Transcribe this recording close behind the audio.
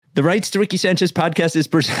The Rights to Ricky Sanchez podcast is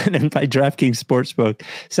presented by DraftKings Sportsbook.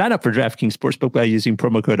 Sign up for DraftKings Sportsbook by using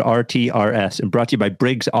promo code RTRS and brought to you by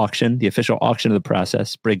Briggs Auction, the official auction of the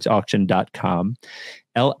process, briggsauction.com.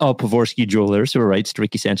 LL Pavorsky Jewelers, who are Rights to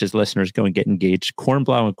Ricky Sanchez listeners, go and get engaged.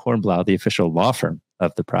 Kornblau and Kornblau, the official law firm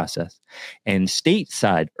of the process. And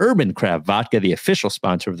Stateside Urban Craft Vodka, the official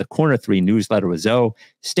sponsor of the Corner 3 newsletter with Zoe,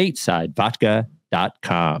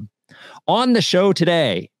 statesidevodka.com. On the show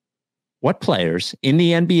today, what players in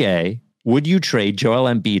the NBA would you trade Joel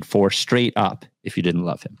Embiid for straight up if you didn't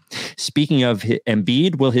love him? Speaking of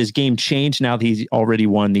Embiid, will his game change now that he's already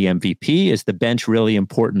won the MVP? Is the bench really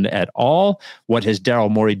important at all? What has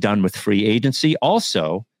Daryl Morey done with free agency?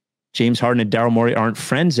 Also, James Harden and Daryl Morey aren't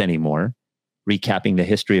friends anymore. Recapping the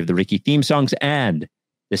history of the Ricky theme songs and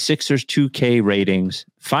the Sixers 2K ratings.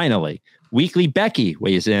 Finally, Weekly Becky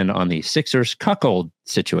weighs in on the Sixers cuckold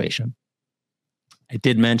situation. I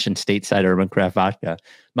did mention Stateside Urban Craft Vodka.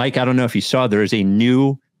 Mike, I don't know if you saw, there is a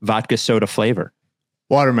new vodka soda flavor.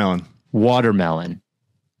 Watermelon.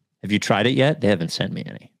 Have you tried it yet? They haven't sent me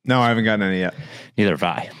any. No, I haven't gotten any yet. Neither have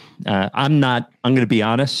I. I'm going to be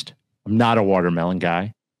honest. I'm not a watermelon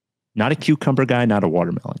guy. Not a cucumber guy, not a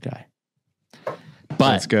watermelon guy.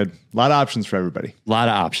 But that's good. A lot of options for everybody. A lot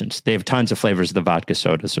of options. They have tons of flavors of the vodka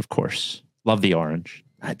sodas, of course. Love the orange.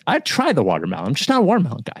 I'd try the watermelon. I'm just not a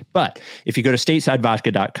watermelon guy. But if you go to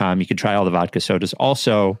statesidevodka.com, you can try all the vodka sodas.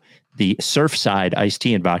 Also, the Surfside iced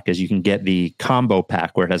tea and vodkas, you can get the combo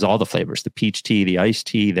pack where it has all the flavors, the peach tea, the iced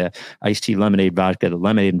tea lemonade vodka, the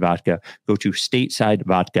lemonade and vodka. Go to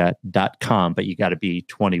statesidevodka.com, but you got to be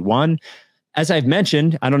 21. As I've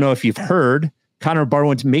mentioned, I don't know if you've heard, Connor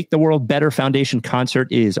Barwin's Make the World Better Foundation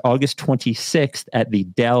concert is August 26th at the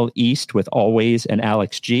Dell East with Always and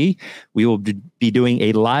Alex G. We will be doing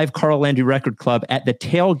a live Carl Landry Record Club at the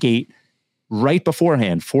tailgate right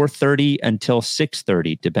beforehand, 4:30 until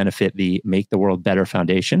 6:30 to benefit the Make the World Better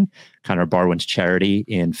Foundation, Connor Barwin's charity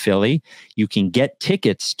in Philly. You can get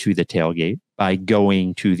tickets to the tailgate by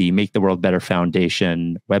going to the Make the World Better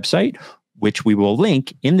Foundation website, which we will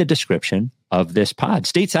link in the description of this pod.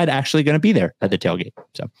 Stateside actually going to be there at the tailgate.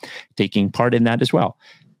 So taking part in that as well.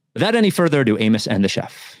 Without any further ado, Amos and the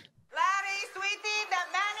chef. Larry, sweetie, the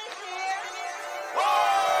man is here.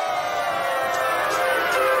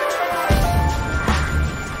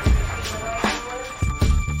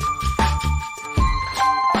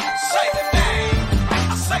 Say the name.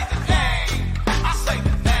 I say the name. I say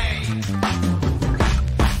the name.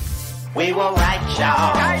 We were right,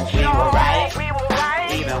 y'all. We were right.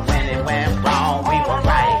 Even when it went wrong, we were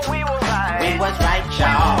right. We was right,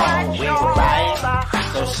 y'all. We were right.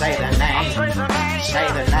 So say the name. Say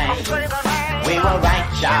the name. We were right,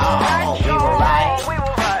 y'all. We were right.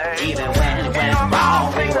 Even when it went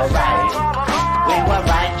wrong, we were right. We were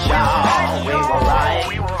right, y'all. We were right.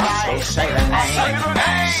 So say the name.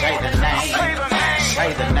 Say the name.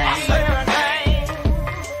 Say the name.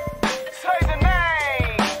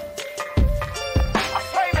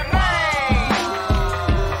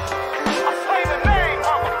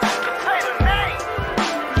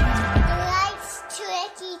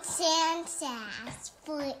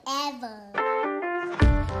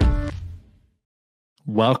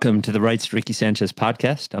 Welcome to the Rights to Ricky Sanchez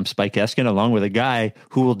podcast. I'm Spike Eskin, along with a guy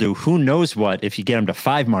who will do who knows what if you get him to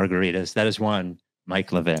 5 margaritas. That is one,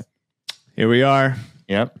 Mike Levitt. Here we are.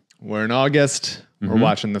 Yep. We're in August. We're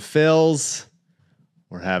watching the Phils.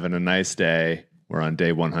 We're having a nice day. We're on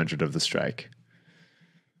day 100 of the strike.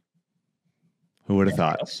 Who would have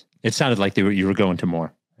thought? It sounded like you were going to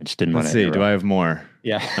more. I just didn't want to. Let's see. Do I have more?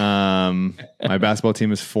 Yeah. My basketball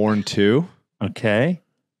team is 4-2. Okay.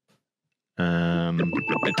 I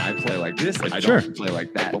play like this. I Sure. don't play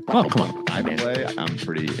like that. Oh, come on. I'm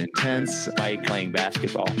pretty intense. Mike playing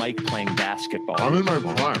basketball. I'm in my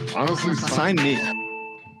prime. Honestly, Sign me.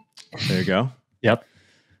 There you go. Yep.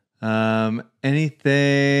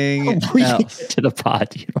 Anything We else? get to the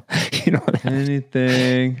pod. You know that.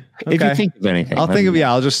 Anything? Okay. If you think of anything. I'll think of,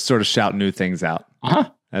 I'll just sort of shout new things out as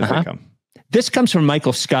they come. This comes from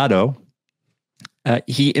Michael Scotto.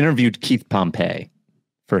 He interviewed Keith Pompey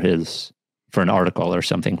for an article or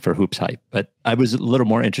something for Hoops Hype, but I was a little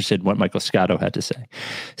more interested in what Michael Scotto had to say.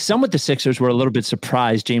 Some with the Sixers were a little bit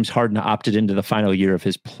surprised James Harden opted into the final year of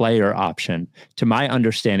his player option. To my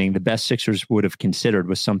understanding, the best Sixers would have considered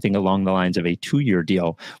was something along the lines of a 2-year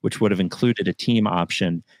deal, which would have included a team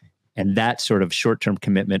option. And that sort of short-term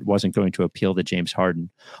commitment wasn't going to appeal to James Harden.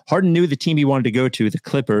 Harden knew the team he wanted to go to, the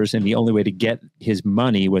Clippers, and the only way to get his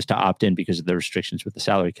money was to opt in because of the restrictions with the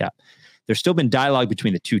salary cap. There's still been dialogue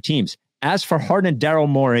between the two teams. As for Harden and Daryl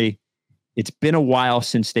Morey, it's been a while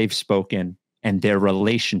since they've spoken, and their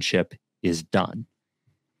relationship is done.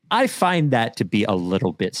 I find that to be a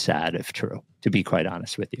little bit sad, if true, to be quite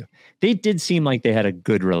honest with you. They did seem like they had a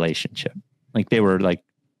good relationship. Like they were like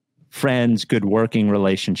friends, good working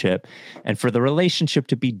relationship. And for the relationship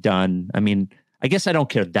to be done, I mean, I guess I don't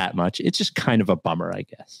care that much. It's just kind of a bummer, I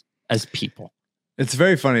guess, as people. It's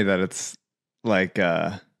very funny that it's like,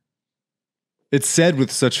 it's said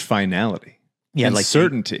with such finality. Yeah, and like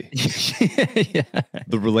certainty. Yeah.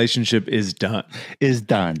 The relationship is done. Is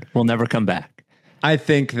done. We'll never come back. I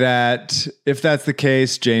think that if that's the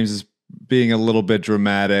case, James is being a little bit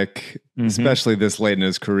dramatic, especially this late in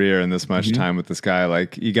his career and this much time with this guy.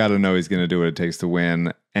 Like, you got to know he's going to do what it takes to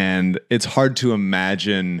win. And it's hard to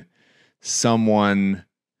imagine someone,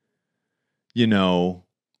 you know,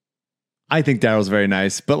 I think Daryl's very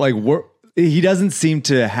nice, but like he doesn't seem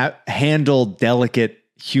to handle delicate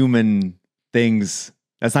human things.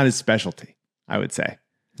 That's not his specialty, I would say.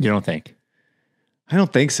 You don't think? I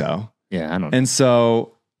don't think so. Yeah, I don't know. And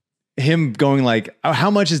so him going like,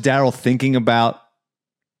 how much is Daryl thinking about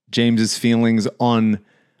James's feelings on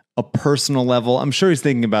a personal level? I'm sure he's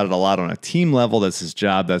thinking about it a lot on a team level. That's his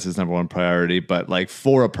job. That's his number one priority. But like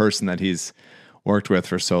for a person that he's worked with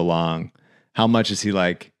for so long, how much is he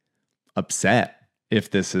like upset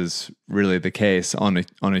if this is really the case on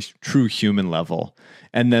a true human level?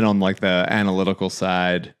 And then on like the analytical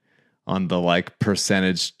side, on the like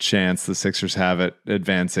percentage chance the Sixers have it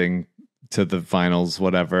advancing to the finals,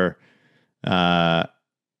 whatever,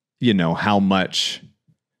 you know, how much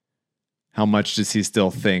does he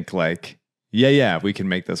still think like, yeah, we can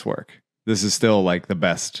make this work. This is still like the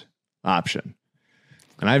best option.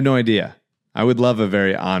 And I have no idea. I would love a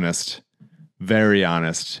very honest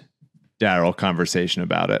Daryl conversation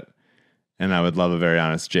about it. And I would love a very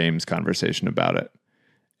honest James conversation about it.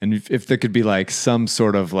 And if there could be like some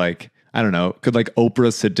sort of like, I don't know, could like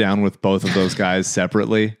Oprah sit down with both of those guys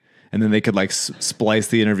separately, and then they could like splice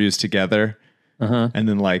the interviews together, and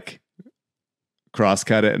then like cross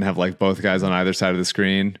cut it and have like both guys on either side of the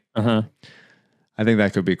screen. I think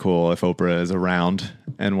that could be cool if Oprah is around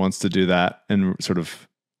and wants to do that and sort of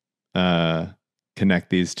connect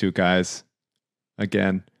these two guys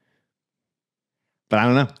again. But I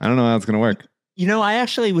don't know. I don't know how it's going to work. You know, I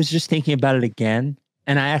actually was just thinking about it again,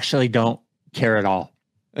 and I actually don't care at all.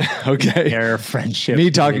 Okay. Care, friendship. Me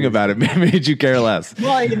talking about it made you care less.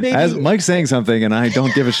 Well, as Mike's saying something and I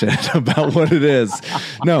don't give a shit about what it is.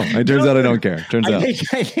 No, it turns out I don't care.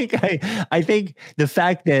 I think the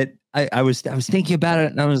fact that I was thinking about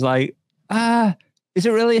it and I was like, is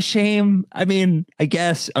it really a shame? I mean, I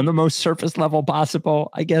guess on the most surface level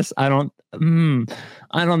possible, I guess I don't know.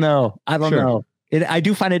 I don't know. I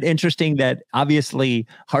do find it interesting that obviously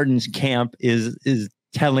Harden's camp is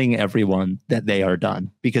telling everyone that they are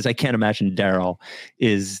done, because I can't imagine Daryl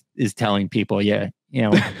is telling people, yeah, you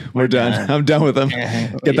know, we're done. I'm done with him.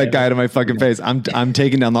 Get that guy out of my fucking face. I'm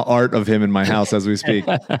taking down the art of him in my house as we speak.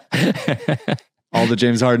 All the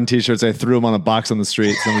James Harden t-shirts, I threw them on a box on the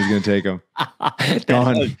street. Somebody's going to take them.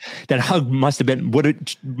 That hug might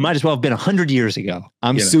as well have been 100 years ago.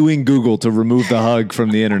 I'm suing Google to remove the hug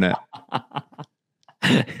from the internet.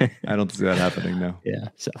 I don't see that happening, no. Yeah,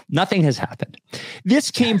 so nothing has happened. This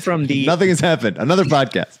came from the... Nothing has happened. Another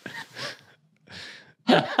podcast.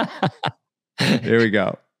 Here we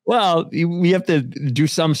go. Well, we have to do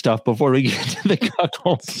some stuff before we get to the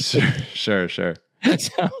cuckolds. Sure. Sure. Here's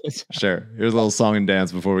a little song and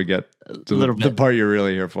dance before we get to the part you're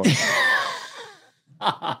really here for.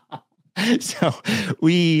 So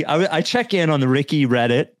I check in on the Ricky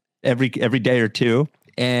Reddit every day or two,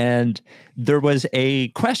 and there was a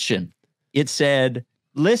question. It said,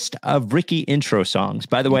 list of Ricky intro songs.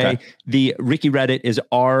 By the way, the Ricky Reddit is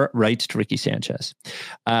R writes to Ricky Sanchez.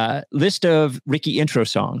 List of Ricky intro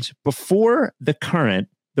songs. Before the current,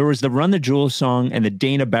 there was the Run the Jewels song and the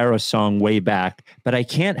Dana Barros song way back, but I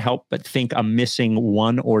can't help but think I'm missing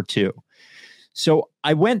one or two. So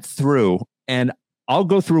I went through, and I'll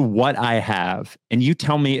go through what I have, and you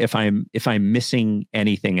tell me if I'm missing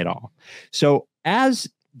anything at all. So as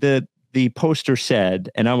the poster said,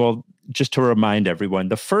 and I will, just to remind everyone,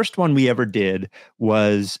 the first one we ever did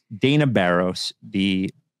was Dana Barros, the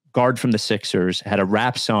guard from the Sixers, had a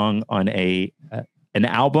rap song on an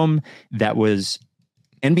album that was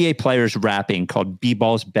NBA players rapping called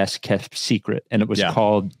B-Ball's Best Kept Secret, and it was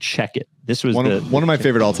called Check It. This was one of my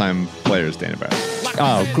favorite all-time players, Dana Barros.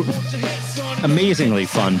 Oh, amazingly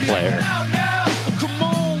fun player.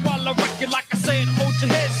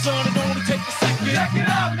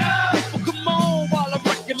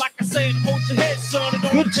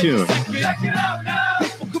 Good tune.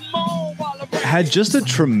 Had just a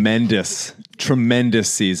tremendous tremendous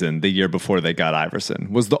season the year before they got Iverson.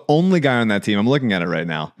 Was the only guy on that team. I'm looking at it right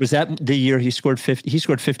now. Was that the year he scored 50? He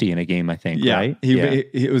scored 50 in a game, I think, Yeah. right?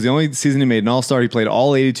 It was the only season he made an all-star. He played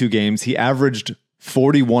all 82 games. He averaged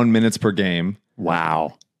 41 minutes per game.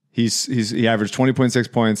 Wow. He averaged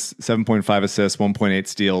 20.6 points, 7.5 assists, 1.8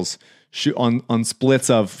 steals, on splits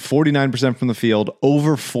of 49% from the field,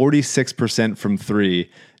 over 46% from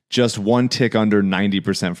three, just one tick under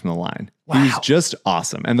 90% from the line. Wow. He was just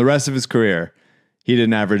awesome. And the rest of his career, he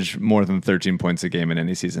didn't average more than 13 points a game in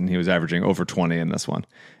any season. He was averaging over 20 in this one.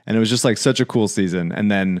 And it was just like such a cool season.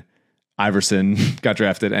 And then Iverson got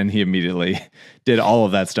drafted and he immediately did all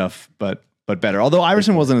of that stuff, but better. Although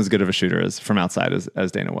Iverson wasn't as good of a shooter from outside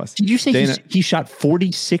as Dana was. Did you say Dana, he shot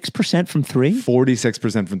 46% from three?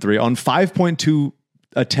 46% from three on 5.2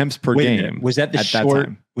 attempts per game. Was that the short?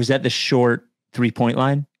 Was that the short 3-point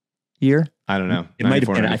line year? I don't know. It might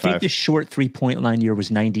have been. 94, I think the short 3-point line year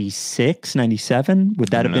was 96, 97. Would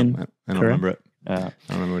that have been? I don't remember it. I don't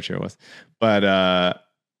remember which year it was. But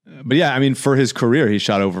yeah, I mean, for his career, he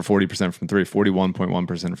shot over 40% from three,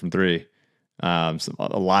 41.1% from three. So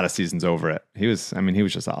a lot of seasons over it. He was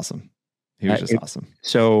just awesome. He was just awesome.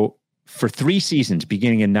 So for 3 seasons,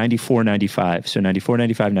 beginning in 94, 95, so 94,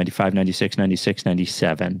 95, 95, 96, 96,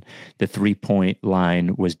 97, the 3-point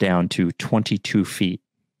line was down to 22 feet.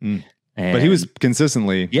 But he was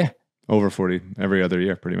consistently over 40 every other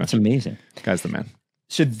year, pretty much. That's amazing. Guy's the man.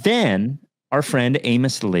 So then our friend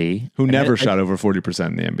Amos Lee, who never shot over 40%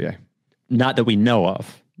 in the NBA. Not that we know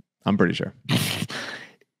of. I'm pretty sure.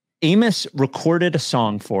 Amos recorded a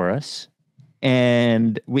song for us,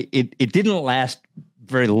 and it didn't last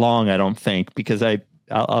very long, I don't think, because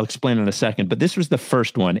I'll explain in a second. But this was the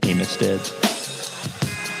first one Amos did.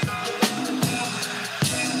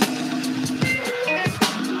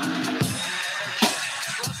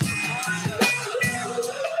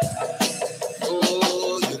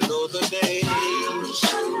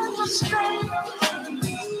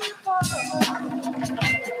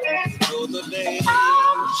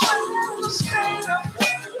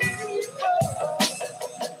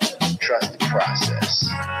 Trust the process.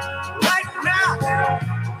 Right now,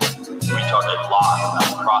 we talk a lot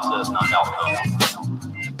about process, not outcome.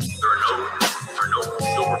 There are no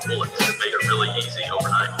silver bullets that make it really easy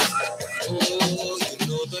overnight.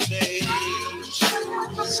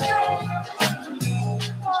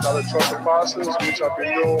 Gotta trust the process, which I've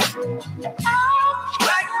been doing.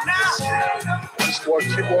 Right now, Just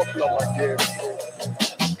keep walking on my game.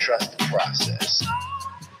 Trust the process.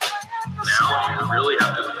 now you really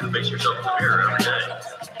have to face yourself in the mirror every day.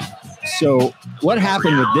 So what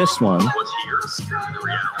happened with this one? What's here? The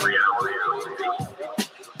reality.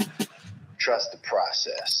 Trust the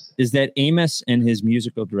process. Is that Amos and his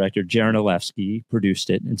musical director, Jaron Olewski, produced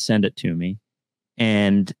it and sent it to me.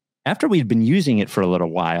 And after we'd been using it for a little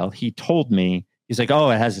while, he told me, he's like, oh,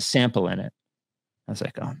 it has a sample in it. I was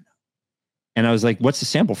like, oh, no. And I was like, what's the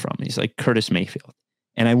sample from? He's like, Curtis Mayfield.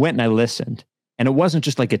 And I went and I listened. And it wasn't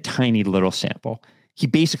just like a tiny little sample. He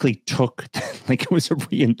basically took, like it was a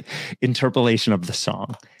reinterpolation of the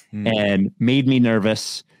song and made me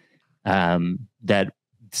nervous that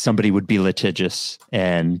somebody would be litigious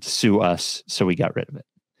and sue us. So we got rid of it.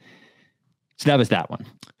 So that was that one.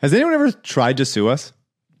 Has anyone ever tried to sue us?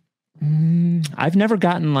 I've never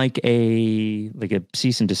gotten like a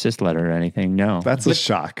cease and desist letter or anything. No. That's a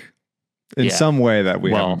shock. In some way that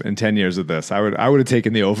we have in 10 years of this, I would have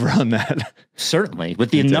taken the over on that. Certainly.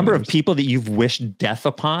 With the number of people that you've wished death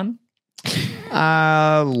upon.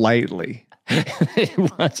 Lightly. It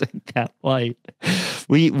wasn't that light.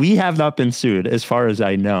 We have not been sued as far as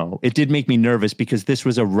I know. It did make me nervous because this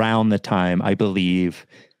was around the time, I believe,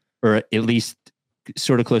 or at least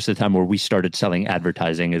sort of close to the time where we started selling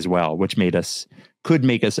advertising as well, which could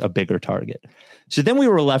make us a bigger target. So then we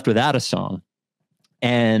were left without a song.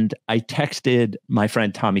 And I texted my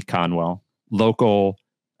friend Tommy Conwell, local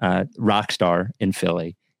rock star in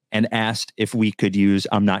Philly, and asked if we could use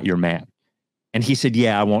I'm Not Your Man. And he said,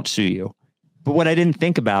 yeah, I won't sue you. But what I didn't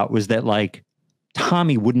think about was that like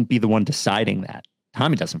Tommy wouldn't be the one deciding that.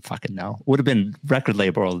 Tommy doesn't fucking know. It would have been record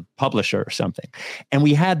label or publisher or something. And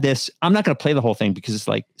we had this, I'm not going to play the whole thing because it's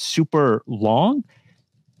like super long.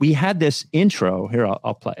 We had this intro. Here,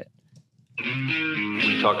 I'll play it.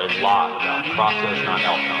 We talk a lot about process, not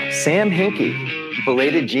outcome. Sam Hinkie,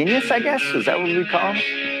 belated genius, I guess? Is that what we call him?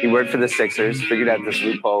 He worked for the Sixers, figured out this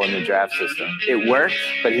loophole in the draft system. It worked,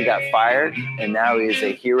 but he got fired, and now he is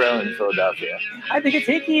a hero in Philadelphia. I think it's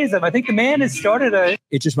Hickeyism. I think the man has started a...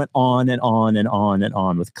 It just went on and on and on and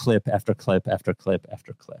on with clip after clip after clip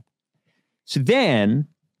after clip. So then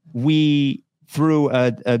we, through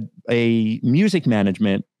a music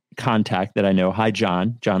management contact that I know, hi,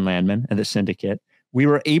 John Landman and the Syndicate, we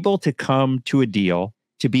were able to come to a deal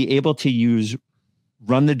to be able to use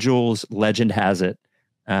Run the Jewels, Legend Has It.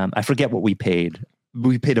 I forget what we paid.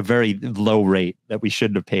 We paid a very low rate that we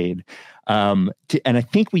shouldn't have paid. And I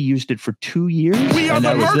think we used it for 2 years. We are and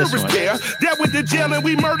the that was this murderers one. there. That went to jail and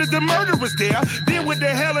we murdered the murderers there. Then went to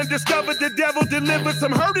hell and discovered the devil delivered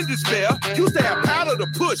some hurt and despair. Used to have powder to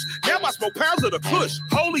push. Now I smoke pounds of the push.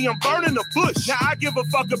 Holy, I'm burning the bush. Now I give a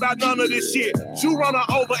fuck about none of this shit. You run her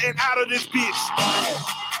over and out of this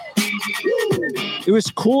bitch. It was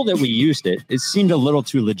cool that we used it. It seemed a little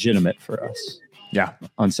too legitimate for us. Yeah.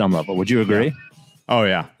 On some level. Would you agree? Oh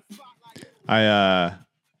yeah. I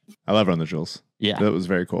love Run the Jewels. Yeah. That was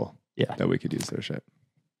very cool. Yeah. That we could use their shit.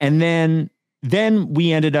 And then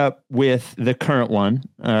we ended up with the current one.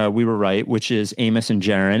 We were right, which is Amos and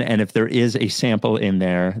Jaron. And if there is a sample in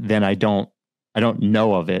there, then I don't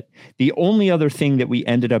know of it. The only other thing that we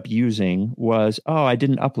ended up using was, I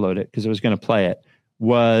didn't upload it because I was going to play it,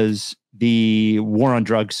 was the War on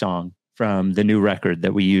Drugs song from the new record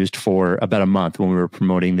that we used for about a month when we were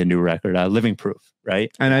promoting the new record, Living Proof,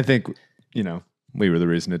 right? And I think, we were the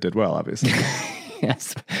reason it did well, obviously.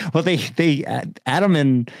 Yes. Well, they Adam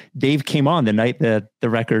and Dave came on the night that the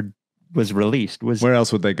record was released. Where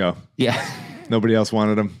else would they go? Yeah. Nobody else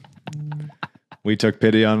wanted them. We took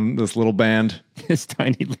pity on this little band. This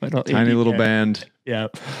tiny little band. Yeah.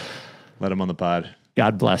 Let them on the pod.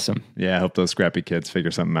 God bless them. Yeah, I hope those scrappy kids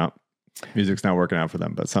figure something out. Music's not working out for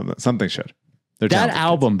them, but something should. That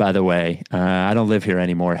album, by the way, I Don't Live Here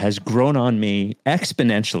Anymore, has grown on me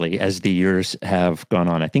exponentially as the years have gone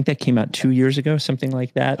on. I think that came out 2 years ago, something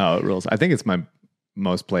like that. Oh, it rules. I think it's my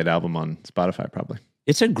most played album on Spotify, probably.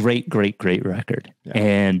 It's a great, great, great record. Yeah.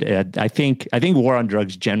 And I think War on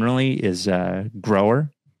Drugs generally is a grower,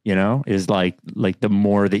 is like the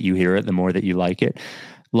more that you hear it, the more that you like it.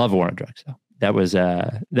 Love War on Drugs, though. That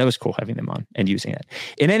was cool having them on and using it.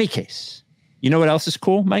 In any case, you know what else is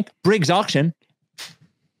cool, Mike? Briggs Auction.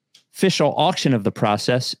 Official auction of the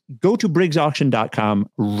process. Go to briggsauction.com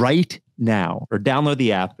right now or download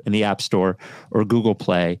the app in the App Store or Google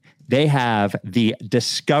Play. They have the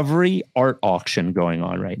Discovery Art Auction going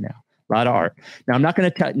on right now. A lot of art. Now, I'm not going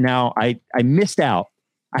to tell. Now, I missed out.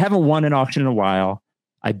 I haven't won an auction in a while.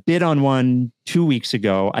 I bid on one 2 weeks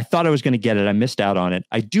ago. I thought I was going to get it. I missed out on it.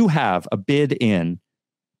 I do have a bid in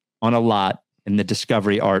on a lot in the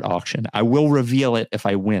Discovery Art Auction. I will reveal it if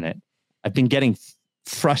I win it. I've been getting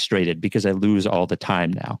frustrated because I lose all the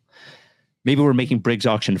time now. Maybe we're making Briggs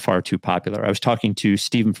Auction far too popular. I was talking to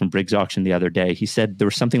Stephen from Briggs Auction the other day. He said there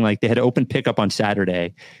was something like they had open pickup on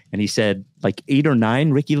Saturday, and he said like 8 or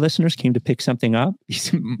 9 Ricky listeners came to pick something up.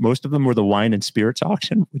 Most of them were the wine and spirits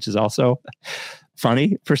auction, which is also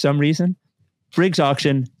funny for some reason. Briggs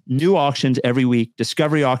Auction, new auctions every week.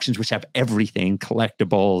 Discovery auctions, which have everything,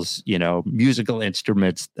 collectibles, musical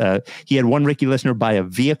instruments. He had one Ricky listener buy a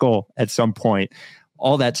vehicle at some point.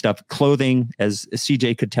 All that stuff, clothing, as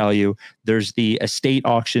CJ could tell you. There's the estate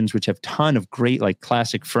auctions, which have a ton of great,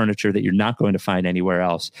 classic furniture that you're not going to find anywhere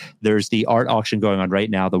else. There's the art auction going on right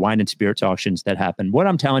now, the wine and spirits auctions that happen. What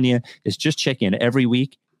I'm telling you is just check in every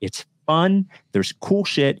week. It's fun. There's cool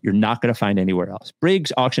shit you're not going to find anywhere else.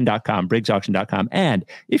 briggsauction.com, briggsauction.com. And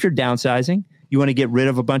if you're downsizing, you want to get rid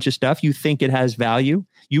of a bunch of stuff, you think it has value,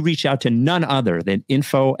 you reach out to none other than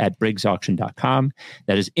info@briggsauction.com.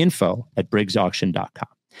 That is info@briggsauction.com.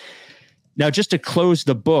 Now, just to close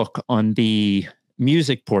the book on the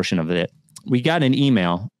music portion of it, we got an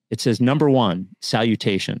email. It says, number 1,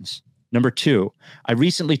 salutations. Number 2, I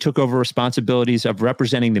recently took over responsibilities of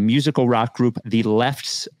representing the musical rock group, The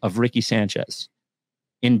Lefts of Ricky Sanchez.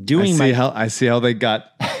 In doing I see how they got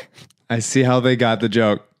the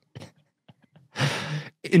joke.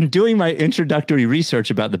 In doing my introductory research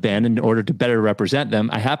about the band in order to better represent them,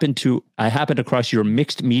 I happened across your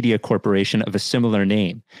mixed media corporation of a similar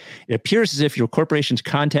name. It appears as if your corporation's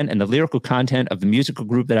content and the lyrical content of the musical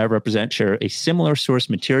group that I represent share a similar source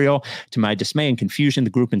material. To my dismay and confusion,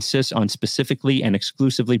 the group insists on specifically and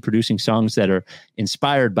exclusively producing songs that are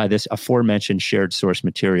inspired by this aforementioned shared source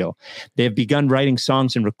material. They have begun writing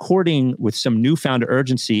songs and recording with some newfound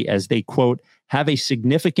urgency as they, quote, have a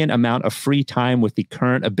significant amount of free time with the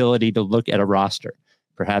current ability to look at a roster.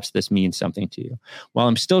 Perhaps this means something to you. While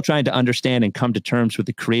I'm still trying to understand and come to terms with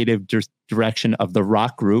the creative direction of the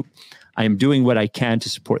rock group, I am doing what I can to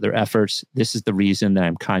support their efforts. This is the reason that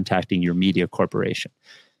I'm contacting your media corporation.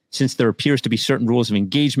 Since there appears to be certain rules of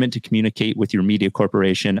engagement to communicate with your media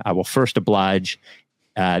corporation, I will first oblige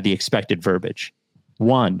the expected verbiage.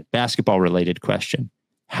 1, basketball-related question.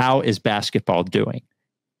 How is basketball doing?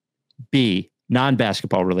 B,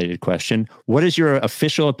 Non-basketball related question. What is your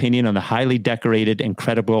official opinion on the highly decorated and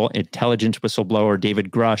credible intelligence whistleblower David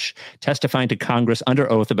Grush testifying to Congress under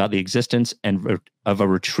oath about the existence of a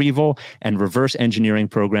retrieval and reverse engineering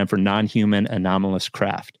program for non-human anomalous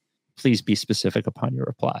craft? Please be specific upon your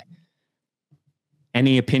reply.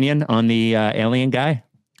 Any opinion on the alien guy?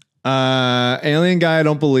 Alien guy, I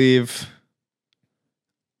don't believe.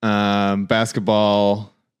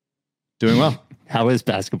 Basketball doing well. How is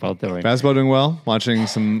basketball doing? Basketball doing well. Watching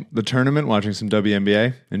the tournament, watching some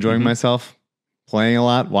WNBA, enjoying myself, playing a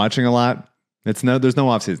lot, watching a lot. There's no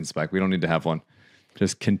off-season, Spike. We don't need to have one.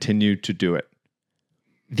 Just continue to do it.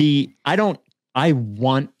 I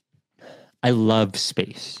love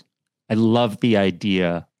space. I love the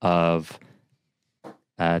idea of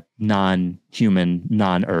non-human,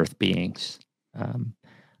 non-Earth beings.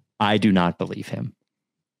 I do not believe him.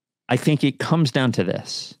 I think it comes down to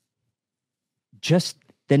this. Just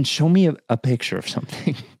then show me a picture of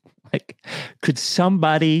something. Like, could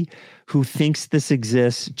somebody who thinks this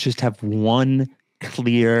exists just have one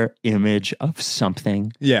clear image of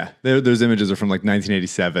something? Yeah, those images are from like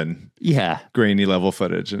 1987. Yeah. Grainy level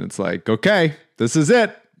footage. And it's like, okay, this is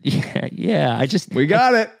it. Yeah. We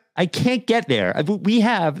got it. I can't get there. We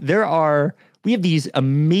have these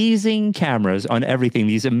amazing cameras on everything,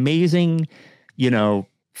 these amazing,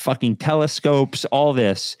 fucking telescopes, all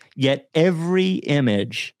this, yet every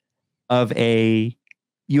image of a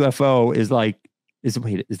UFO is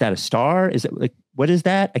that a star? Is it like, what is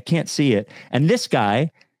that? I can't see it. And this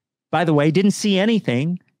guy, by the way, didn't see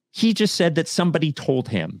anything. He just said that somebody told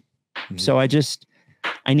him. Mm-hmm. So I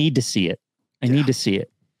need to see it. I need to see it.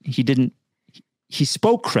 He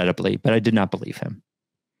spoke credibly, but I did not believe him.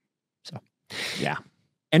 So, yeah.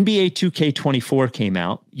 NBA 2K24 came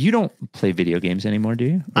out. You don't play video games anymore, do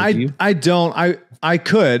you? I don't. I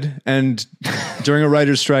could, and during a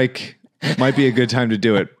writer's strike might be a good time to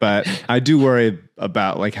do it. But I do worry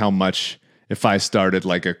about like how much if I started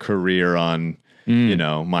like a career on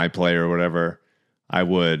my play or whatever, I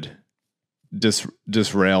would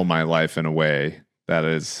disrail my life in a way that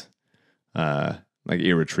is like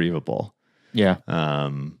irretrievable. Yeah.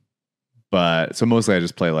 But so mostly I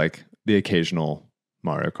just play like the occasional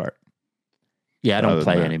Mario Kart. Yeah, I don't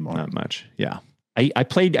play anymore. Not much. Yeah. I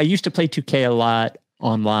used to play 2K a lot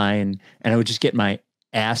online, and I would just get my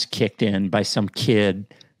ass kicked in by some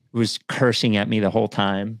kid who was cursing at me the whole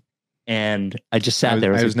time. And I just sat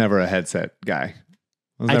there. I was never a headset guy.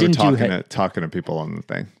 I was never talking to people on the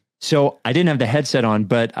thing. So I didn't have the headset on,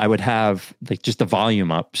 but I would have like just the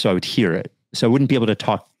volume up so I would hear it. So I wouldn't be able to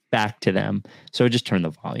talk back to them. So I would just turn the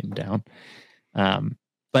volume down.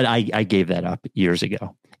 But I gave that up years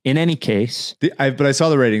ago. In any case. But I saw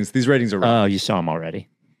the ratings. These ratings are wrong. Oh, you saw them already.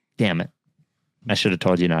 Damn it. I should have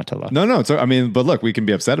told you not to look. No. So, but look, we can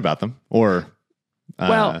be upset about them or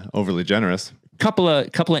overly generous. Couple of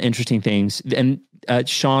interesting things. And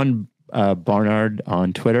Sean Barnard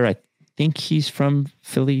on Twitter, I think he's from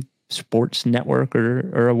Philly Sports Network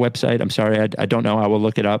or a website. I'm sorry. I don't know. I will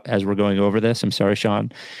look it up as we're going over this. I'm sorry,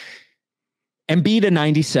 Sean. Embiid to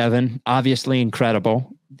 97, obviously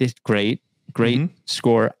incredible. This great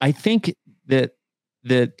score. I think that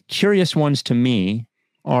the curious ones to me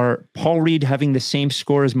are Paul Reed having the same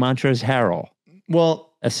score as Montrezl Harrell.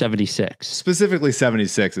 Well, a 76. Specifically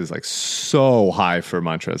 76 is like so high for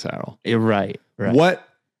Montrezl Harrell. You're right.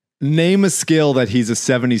 Name a skill that he's a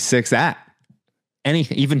 76 at?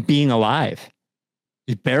 Anything, even being alive.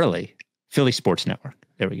 Barely. Philly Sports Network.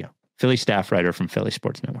 There we go. Philly staff writer from Philly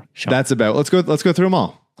Sports Network. Sean. Let's go through them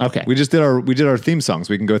all. Okay. We did our theme songs.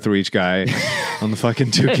 We can go through each guy on the fucking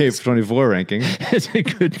 2K24 ranking. That's a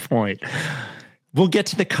good point. We'll get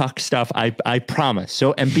to the cuck stuff. I promise.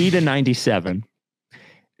 So Embiid a 97.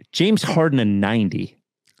 James Harden a 90.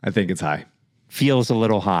 I think it's high. Feels a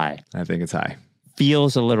little high. I think it's high.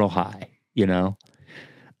 Feels a little high, 90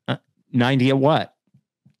 at what?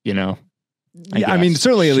 I mean,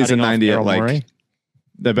 certainly at least a 90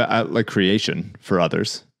 at like creation for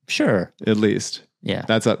others. Sure. At least. Yeah.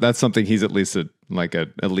 That's something he's at least an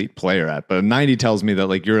elite player at. But a 90 tells me that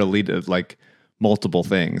like you're elite at like multiple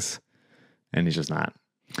things. And he's just not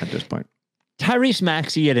at this point. Tyrese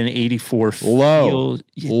Maxey at an 84. Low.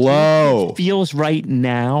 Feels right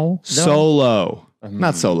now. So low.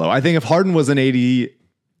 Not so low. I think if Harden was an 87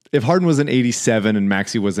 and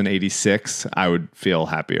Maxey was an 86, I would feel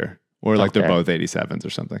happier. Or like they're both 87s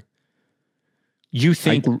or something. You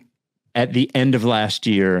think at the end of last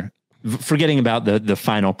year, forgetting about the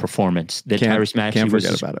final performance, that Tyrese Maxey was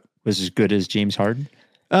as good as James Harden?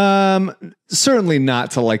 Certainly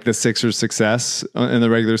not to like the Sixers' success in the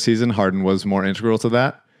regular season. Harden was more integral to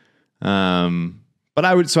that. But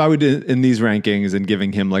I would in these rankings and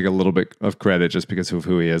giving him like a little bit of credit just because of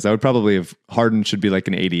who he is. I would probably have Harden should be like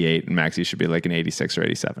an 88 and Maxey should be like an 86 or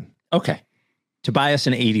 87. Okay. Tobias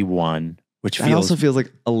an 81, which That also feels like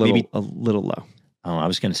a little low. Oh, I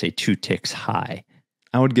was going to say 2 ticks high.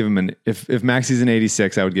 I would give him if Maxey's an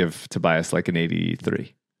 86, I would give Tobias like an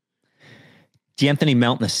 83. D'Anthony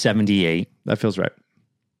Melton a 78. That feels right.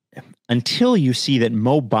 Until you see that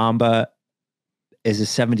Mo Bamba is a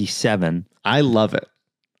 77. I love it.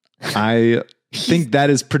 I think that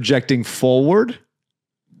is projecting forward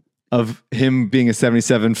of him being a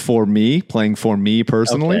 77 for me, playing for me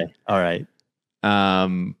personally. Okay. All right.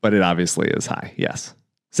 But it obviously is high. Yes.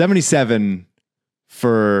 77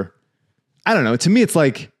 for, I don't know. To me, it's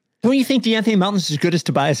like, don't you think D'Anthony Melton's as good as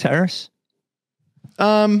Tobias Harris?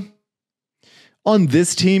 On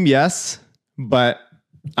this team, yes. But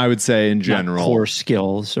I would say in general, not core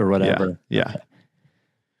skills or whatever. Yeah. Okay.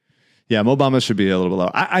 Yeah, Mo Bamba should be a little bit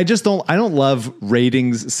low. I don't love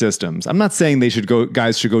ratings systems. I'm not saying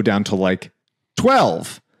guys should go down to like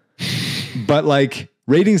 12, but like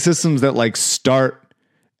rating systems that like start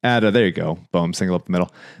at there you go, boom, single up the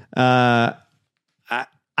middle. I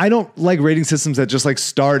don't like rating systems that just like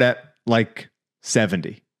start at like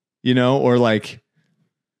 70, or like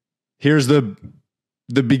here's the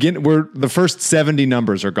begin where the first 70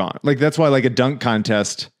 numbers are gone. Like that's why like a dunk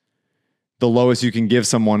contest, the lowest you can give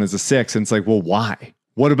someone is a 6. And it's like, well, why?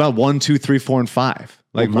 What about 1, 2, 3, 4, and 5?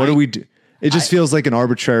 Like, what do we do? It just feels like an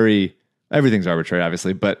arbitrary, everything's arbitrary,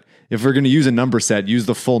 obviously. But if we're going to use a number set, use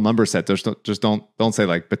the full number set. Just don't say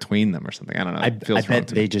like between them or something. I don't know. I bet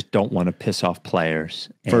they just don't want to piss off players.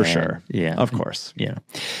 For sure. Yeah. Of course. Yeah.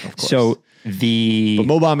 Of course. So but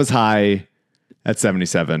Mo Bamba's high at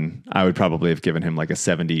 77. I would probably have given him like a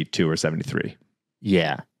 72 or 73.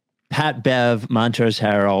 Yeah. Pat Bev, Montrezl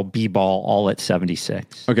Harrell, B-Ball, all at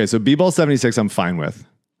 76. Okay, so B-Ball 76, I'm fine with.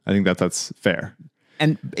 I think that's fair.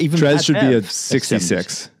 And even Trez Pat should Bev be a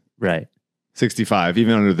 66. Right. 65,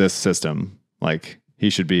 even under this system, like he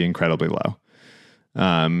should be incredibly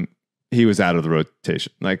low. He was out of the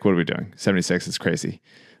rotation. Like, what are we doing? 76 is crazy.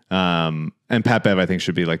 And Pat Bev, I think,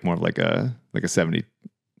 should be like more of like a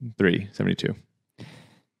 73, 72.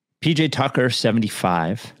 PJ Tucker,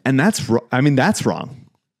 75. And that's wrong.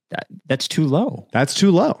 That's too low. That's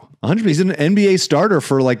too low. 100. He's an NBA starter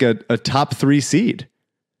for like a top 3 seed.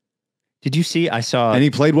 Did you see? I saw, and he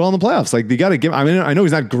played well in the playoffs. Like you got to give. I mean, I know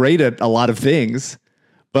he's not great at a lot of things,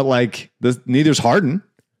 but like neither's Harden.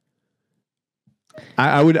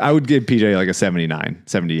 I would give PJ like a 79,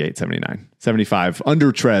 78, 79, 75.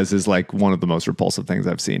 Under Trez is like one of the most repulsive things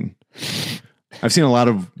I've seen. I've seen a lot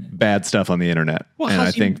of bad stuff on the internet, and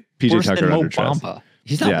I think PJ Tucker under Trez.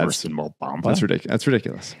 He's not worse than Mo Bamba. That's ridiculous. That's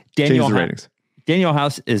ridiculous. Change the ratings. Daniel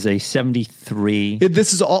House is a 73.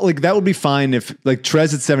 This is all like that would be fine if like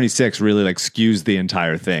Trez at 76 really like skews the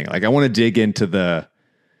entire thing. Like I want to dig into the,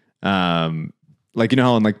 like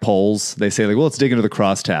how in like polls they say like, well, let's dig into the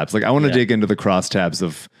crosstabs. Like I want to dig into the crosstabs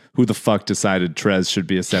of who the fuck decided Trez should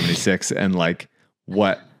be a 76 and like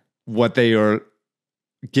what they are.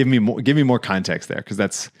 Give me more context there because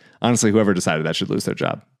that's honestly whoever decided that should lose their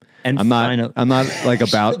job. And I'm not like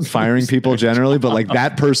about firing people generally, but like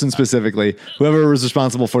that person specifically, whoever was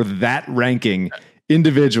responsible for that ranking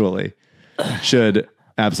individually should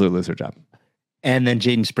absolutely lose their job. And then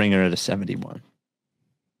Jaden Springer at a 71.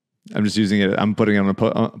 I'm just using it. I'm putting it on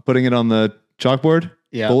the chalkboard,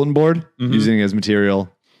 bulletin board, using it as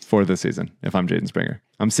material for this season. If I'm Jaden Springer,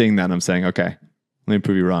 I'm seeing that and I'm saying, okay, let me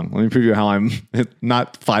prove you wrong. Let me prove you how I'm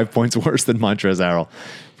not 5 points worse than Montrezl Harrell,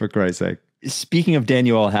 for Christ's sake. Speaking of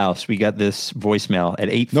Daniel House, we got this voicemail at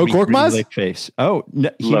 8. No Korkmaz? Face. Oh, no,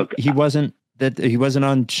 he wasn't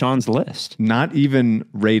on Sean's list. Not even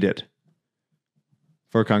rated.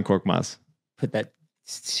 Furkan Korkmaz. Put that.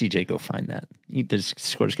 CJ, go find that. The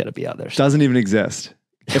score's got to be out there. Doesn't even exist.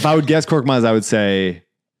 If I would guess Korkmaz, I would say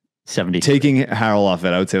 70. Taking Harrell off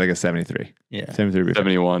it, I would say like a 73. Yeah, 73.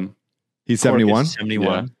 71. He's 71.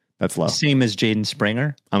 71. Yeah, that's low. Same as Jaden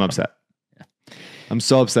Springer. I'm upset. I'm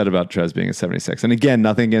so upset about Trez being a 76. And again,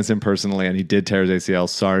 nothing against him personally, and he did tear his ACL.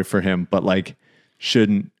 Sorry for him, but like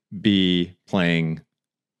shouldn't be playing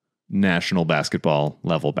national basketball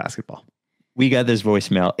level basketball. We got this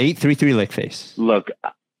voicemail, 833 Lickface. Look,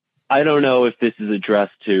 I don't know if this is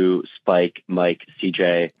addressed to Spike, Mike,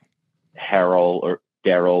 CJ, Harold, or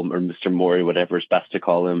Daryl, or Mr. Morey, whatever is best to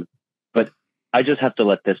call him. But I just have to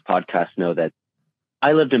let this podcast know that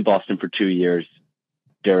I lived in Boston for 2 years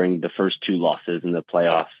during the first 2 losses in the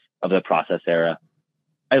playoffs of the process era.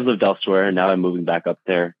 I've lived elsewhere, and now I'm moving back up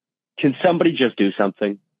there. Can somebody just do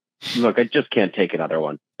something? Look, I just can't take another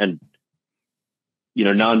one. And,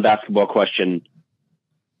 non-basketball question.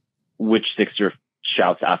 which Sixer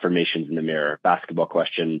shouts affirmations in the mirror? Basketball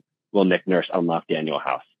question. Will Nick Nurse unlock Daniel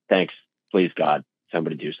House? Thanks. Please, God,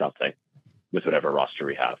 somebody do something with whatever roster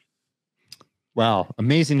we have. Wow.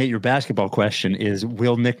 Amazing that your basketball question is,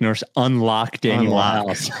 will Nick Nurse unlock Daniel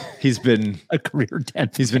House? He's been a career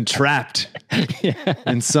 10. He's been trapped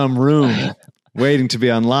in some room waiting to be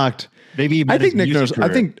unlocked. Maybe I think Nick Nurse.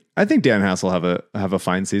 I think Dan House will have a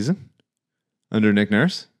fine season under Nick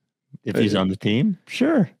Nurse. If he's on the team,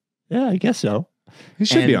 sure. Yeah, I guess so. He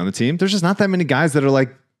should be on the team. There's just not that many guys that are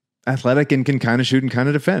like athletic and can kind of shoot and kind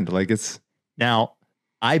of defend. Like it's now.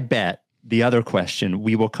 I bet the other question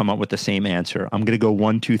we will come up with the same answer. I'm going to go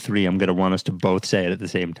 1, 2, 3. I'm going to want us to both say it at the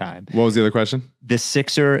same time. What was the other question? The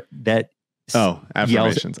Sixer that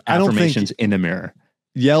affirmations. I don't think in the mirror.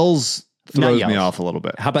 Throws me off a little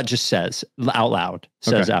bit. How about just says out loud,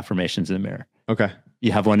 says affirmations in the mirror? Okay.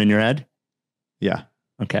 You have one in your head? Yeah.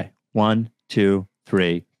 Okay. 1, 2,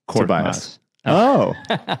 3. Tobias. Oh.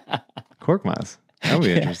 Korkmaz. That would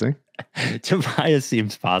be interesting. Tobias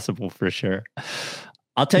seems possible for sure.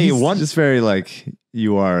 I'll tell you one. Just very like,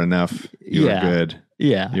 you are enough. You are good.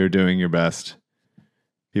 Yeah. You're doing your best.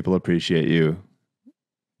 People appreciate you.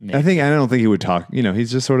 Maybe. I don't think he would talk. You know,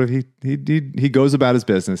 he's just sort of he goes about his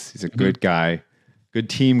business. He's a good guy, good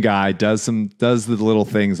team guy. Does the little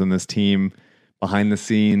things on this team behind the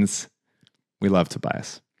scenes. We love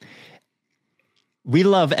Tobias. We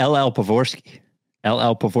love LL Pavorsky.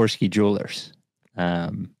 LL Pavorsky Jewelers.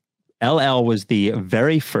 LL was the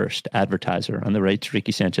very first advertiser on the Right to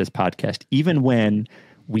Ricky Sanchez podcast, even when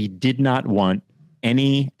we did not want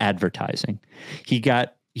any advertising.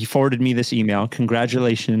 He forwarded me this email.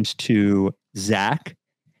 Congratulations to Zach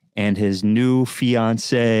and his new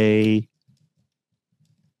fiance,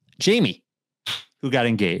 Jamie, who got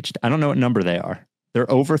engaged. I don't know what number they are. They're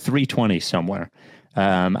over 320 somewhere.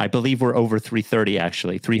 I believe we're over 330,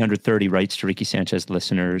 actually. 330 Rights to Ricky Sanchez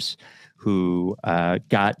listeners who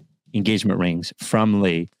got engagement rings from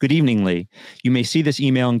Lee. Good evening, Lee. You may see this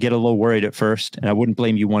email and get a little worried at first, and I wouldn't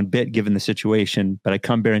blame you one bit given the situation, but I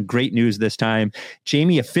come bearing great news this time.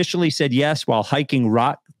 Jamie officially said yes while hiking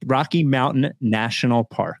Rocky Mountain National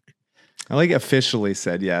Park. I like officially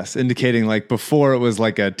said yes, indicating like before it was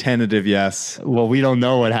like a tentative yes. Well, we don't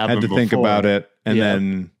know what happened. Had to think about it, and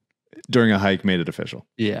then during a hike made it official.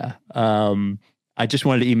 Yeah. I just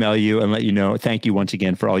wanted to email you and let you know, thank you once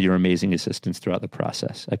again for all your amazing assistance throughout the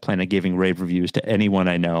process. I plan on giving rave reviews to anyone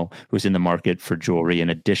I know who's in the market for jewelry, in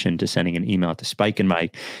addition to sending an email to Spike and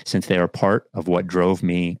Mike, since they are part of what drove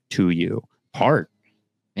me to you.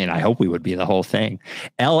 And I hope we would be the whole thing.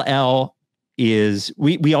 LL is,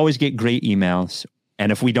 we always get great emails.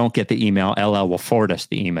 And if we don't get the email, LL will forward us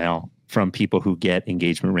the email from people who get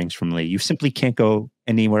engagement rings from Lee. You simply can't go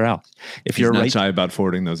anywhere else. If you're not shy about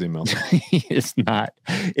forwarding those emails. It's not.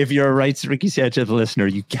 If you're a Rights Ricky Sanchez listener,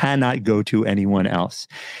 you cannot go to anyone else.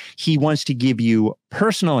 He wants to give you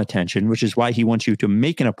personal attention, which is why he wants you to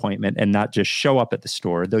make an appointment and not just show up at the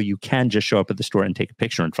store, though you can just show up at the store and take a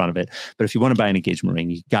picture in front of it. But if you want to buy an engagement ring,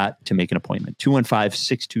 you got to make an appointment.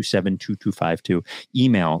 215-627-2252.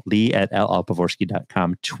 Email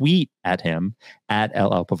lee@llpavorsky.com. Tweet at him at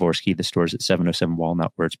 @llpavorsky. The store's at 707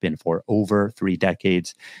 Walnut, where it's been for over 3 decades.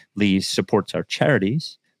 Lee supports our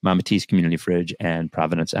charities, Mama T's Community Fridge and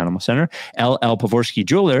Providence Animal Center. LL Pavorsky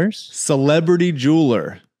Jewelers. Celebrity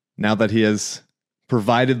jeweler. Now that he has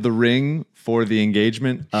provided the ring for the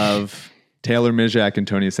engagement of Taylor Mijak and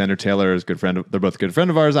Tony Sander. Taylor is a good friend. They're both a good friend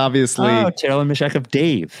of ours, obviously. Oh, Taylor Mijak of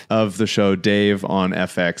Dave. Of the show Dave on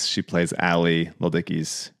FX. She plays Allie, Lil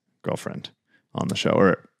Dicky's girlfriend on the show.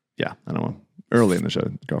 Or, yeah, I don't know. Early in the show,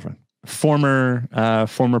 girlfriend. Former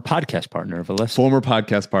podcast partner of Alyssa. Former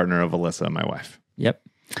podcast partner of Alyssa, my wife. Yep.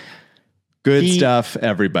 Good stuff,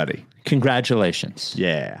 everybody. Congratulations.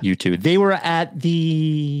 Yeah. You two. They were at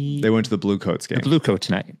They went to the Blue Coats game. The Blue Coats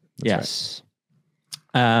night. Yes.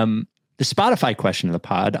 Right. The Spotify question of the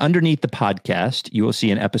pod. Underneath the podcast, you will see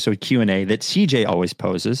an episode Q&A that CJ always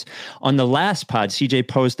poses. On the last pod, CJ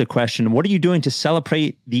posed the question, what are you doing to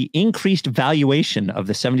celebrate the increased valuation of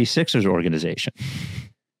the 76ers organization?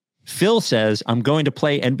 Phil says, I'm going to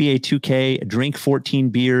play NBA 2K, drink 14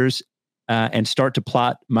 beers, and start to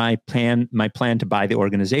plot my plan to buy the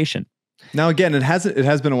organization. Now, again, it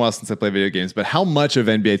has been a while since I played video games, but how much of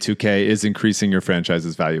NBA 2K is increasing your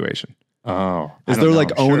franchise's valuation? Oh, is there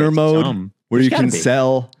like owner mode where you can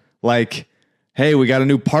sell like, hey, we got a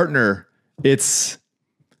new partner. It's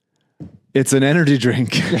an energy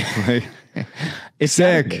drink. Like, it's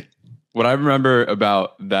sick. What I remember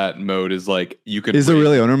about that mode is like Is there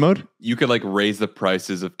really owner mode? You could like raise the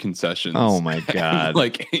prices of concessions. Oh my god!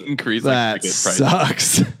 Like increase that prices.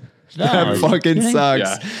 Sucks. That fucking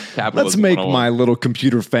sucks. Let's make my little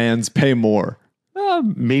computer fans pay more.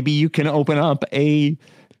 Maybe you can open up a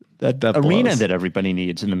arena blows. that everybody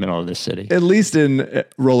needs in the middle of the city. At least in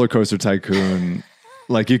Roller Coaster Tycoon,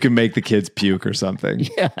 like you can make the kids puke or something.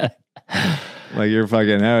 Yeah. Like you're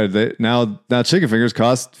fucking now chicken fingers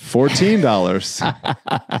cost $14.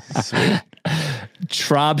 Sweet.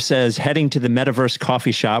 Traub says, heading to the Metaverse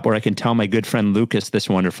coffee shop where I can tell my good friend Lucas this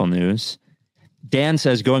wonderful news. Dan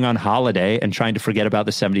says, going on holiday and trying to forget about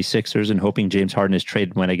the 76ers and hoping James Harden is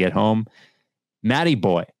traded when I get home. Matty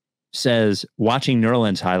Boy says, watching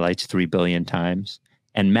Nerlens highlights 3 billion times.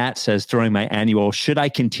 And Matt says, throwing my annual, should I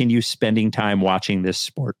continue spending time watching this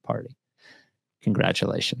sport party?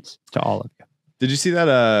 Congratulations to all of you. Did you see that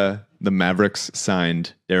the Mavericks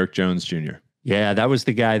signed Derek Jones Jr.? Yeah, that was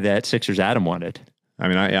the guy that Sixers Adam wanted. I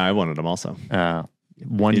mean, I wanted him also.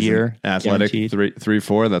 1 year, athletic, guaranteed.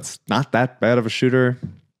 3-4. That's not that bad of a shooter.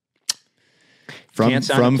 From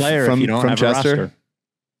Chester. Roster.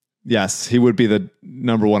 Yes, he would be the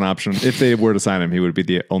number one option. If they were to sign him, he would be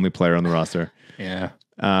the only player on the roster. Yeah.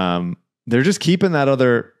 They're just keeping that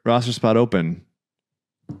other roster spot open.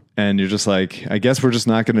 And you're just like, I guess we're just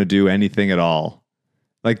not going to do anything at all.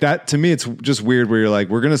 Like that, to me, it's just weird where you're like,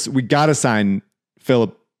 we got to sign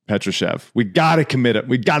Philip Petrushev. We got to commit it.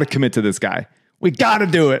 We got to commit to this guy. We got to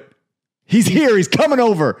do it. He's here. He's coming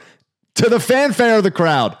over to the fanfare of the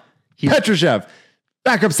crowd. Petrushev,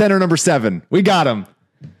 backup center number 7. We got him.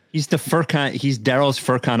 He's the Furkan. He's Daryl's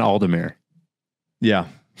Furkan Aldemir. Yeah.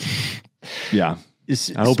 Yeah.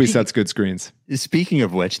 I hope he sets good screens. Speaking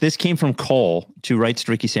of which, this came from Cole, to writes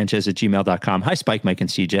to RickySanchez@gmail.com. Hi, Spike, Mike, and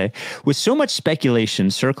CJ. With so much speculation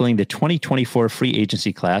circling the 2024 free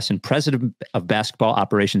agency class and president of basketball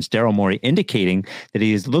operations Daryl Morey indicating that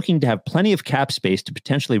he is looking to have plenty of cap space to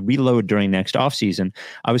potentially reload during next offseason,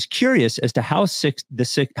 I was curious as to how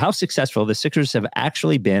successful the Sixers have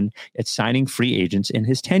actually been at signing free agents in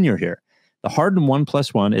his tenure here. The Harden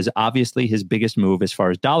 1+1 is obviously his biggest move as far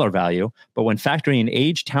as dollar value, but when factoring in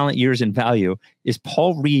age, talent, years, and value, is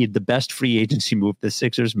Paul Reed the best free agency move the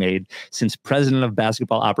Sixers made since president of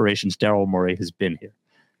basketball operations Daryl Morey has been here?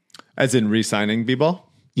 As in re-signing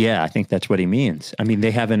B-Ball? Yeah, I think that's what he means. I mean, they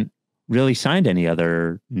haven't really signed any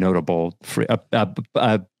other notable free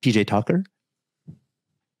PJ Tucker.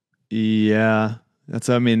 Yeah,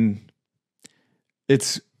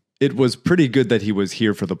 it was pretty good that he was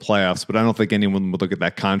here for the playoffs, but I don't think anyone would look at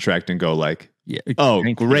that contract and go like, oh,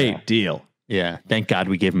 great deal. Yeah. Thank God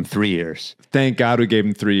we gave him 3 years. Thank God we gave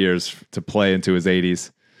him 3 years to play into his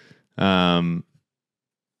 80s.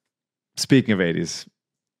 Speaking of 80s,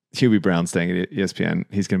 Hubie Brown staying at ESPN.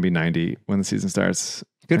 He's going to be 90 when the season starts.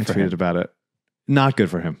 Good for him. I tweeted about it. Not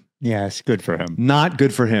good for him. Yes, good for him. Not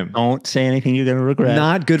good for him. Don't say anything you're going to regret.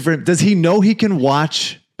 Not good for him. Does he know he can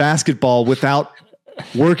watch basketball without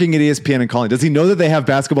working at ESPN and calling? Does he know that they have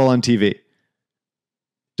basketball on TV?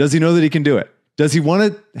 Does he know that he can do it? Does he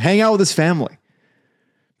want to hang out with his family?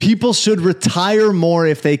 People should retire more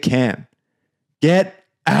if they can. Get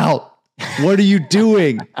out. What are you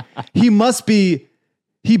doing? He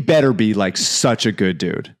better be like such a good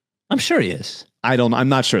dude. I'm sure he is. I'm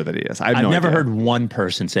not sure that he is. I've never heard one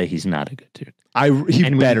person say he's not a good dude. He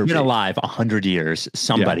better been be alive 100 years.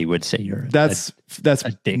 Somebody would say you're. That's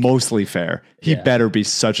mostly fair. He better be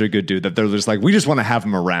such a good dude that they're just like, we just want to have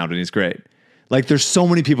him around and he's great. Like there's so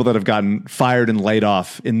many people that have gotten fired and laid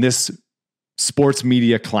off in this sports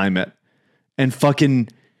media climate, and fucking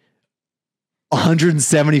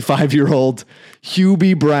 175-year-old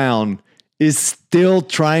Hubie Brown is still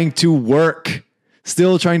trying to work,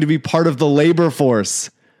 still trying to be part of the labor force.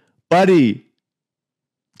 Buddy,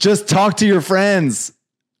 just talk to your friends.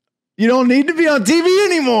 You don't need to be on TV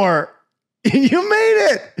anymore. You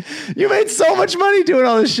made it. You made so much money doing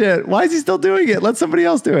all this shit. Why is he still doing it? Let somebody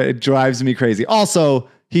else do it. It drives me crazy. Also,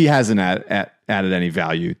 he hasn't added any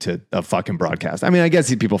value to a fucking broadcast. I mean, I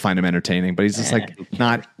guess people find him entertaining, but he's just like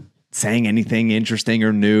not saying anything interesting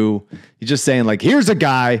or new. He's just saying like, here's a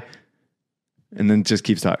guy, and then just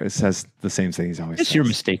keeps talking. It says the same thing he's always says. It's your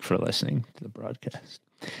mistake for listening to the broadcast.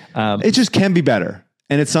 It just can be better.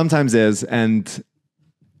 And it sometimes is. And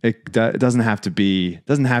it doesn't have to be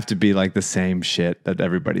like the same shit that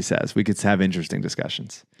everybody says. We could have interesting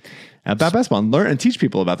discussions about basketball and learn and teach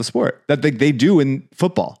people about the sport that they do in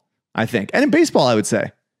football, I think. And in baseball, I would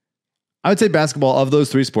say basketball, of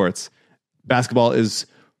those 3 sports, basketball is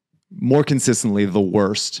more consistently the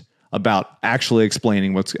worst about actually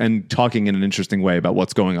explaining and talking in an interesting way about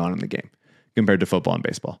what's going on in the game compared to football and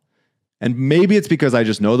baseball. And maybe it's because I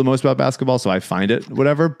just know the most about basketball, so I find it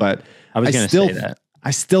whatever, but I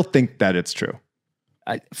still think that it's true.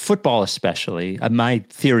 Football especially. My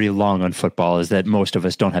theory long on football is that most of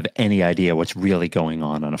us don't have any idea what's really going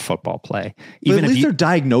on a football play. But at least they're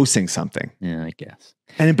diagnosing something. Yeah, I guess.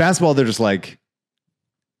 And in basketball, they're just like,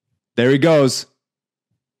 there he goes.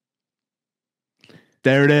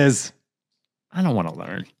 There it is. I don't want to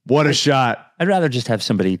learn. What a shot. I'd rather just have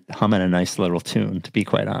somebody humming a nice little tune, to be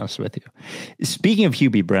quite honest with you. Speaking of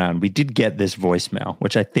Hubie Brown, we did get this voicemail,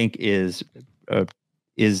 which I think is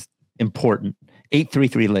important.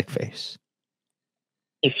 833 Lickface.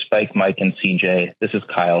 Hey, Spike, Mike, and CJ. This is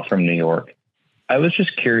Kyle from New York. I was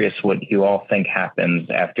just curious what you all think happens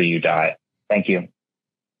after you die. Thank you.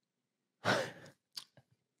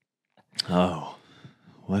 Oh,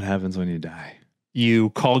 what happens when you die? You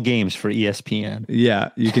call games for ESPN. Yeah,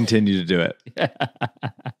 you continue to do it.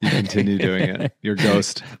 You continue doing it. You're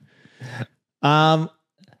ghost. I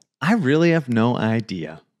really have no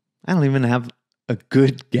idea. I don't even have a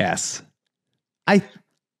good guess. I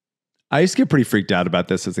used to get pretty freaked out about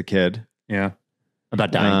this as a kid. Yeah.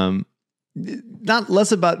 About dying. Not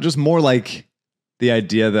less about, just more like the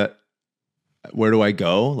idea that where do I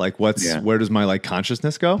go? Like where does my like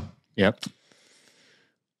consciousness go? Yep.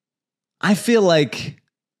 I feel like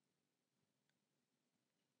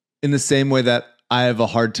in the same way that I have a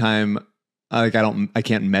hard time, I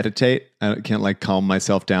can't meditate. I can't like calm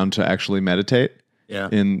myself down to actually meditate. Yeah.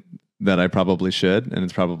 In that I probably should, and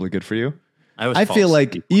it's probably good for you. I feel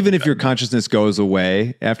like even if your consciousness goes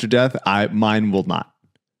away after death, mine will not,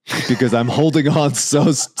 because I'm holding on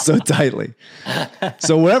so tightly.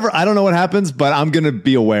 So whatever, I don't know what happens, but I'm going to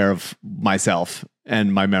be aware of myself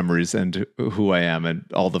and my memories and who I am and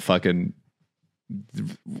all the fucking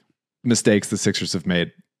mistakes the Sixers have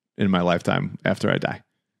made in my lifetime after I die.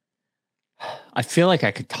 I feel like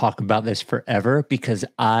I could talk about this forever because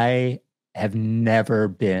I have never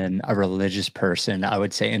been a religious person, I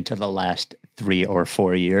would say, until the last 3 or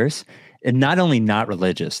 4 years. And not only not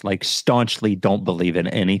religious, like staunchly don't believe in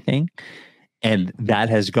anything. And that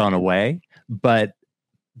has gone away. But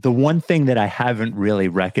the one thing that I haven't really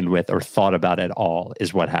reckoned with or thought about at all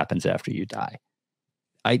is what happens after you die.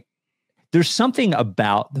 There's something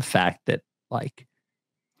about the fact that like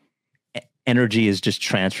energy is just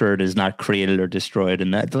transferred, is not created or destroyed,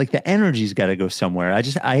 and that like the energy's got to go somewhere. I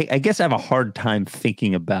guess I have a hard time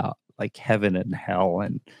thinking about like heaven and hell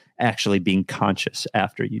and actually being conscious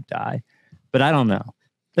after you die. But I don't know.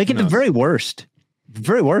 Like at the very worst,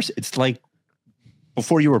 it's like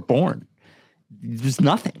before you were born. There's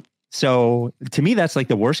nothing. So to me, that's like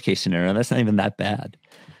the worst case scenario. That's not even that bad.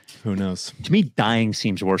 Who knows? To me, dying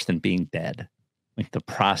seems worse than being dead. Like the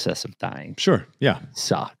process of dying. Sure. Yeah.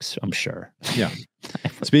 Sucks, I'm sure. Yeah.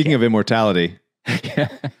 Speaking of immortality,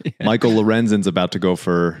 Michael Lorenzen's about to go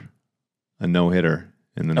for a no-hitter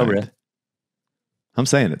in the night. Really? I'm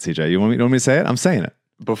saying it, CJ. You want me to say it? I'm saying it.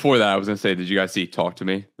 Before that, I was going to say, did you guys see Talk to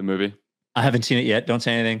Me, the movie? I haven't seen it yet. Don't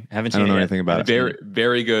say anything. I haven't seen it yet. I don't know anything about it. Very,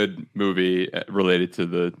 very good movie related to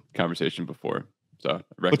the conversation before. So,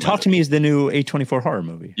 Well, Talk to Me is the new A24 horror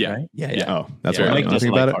movie. Yeah. Right? Yeah. Oh, that's Yeah, what Mike I'm doesn't thinking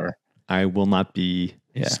about like it. horror. I will not be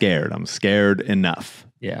scared. I'm scared enough.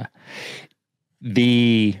 Yeah.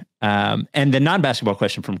 The and the non-basketball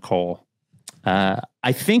question from Cole.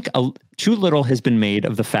 I think too little has been made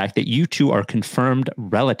of the fact that you two are confirmed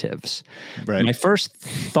relatives. Right. My first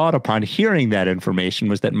thought upon hearing that information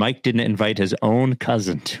was that Mike didn't invite his own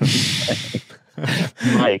cousin to his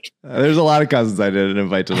wedding. Mike. There's a lot of cousins I didn't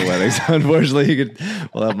invite to the weddings. Unfortunately,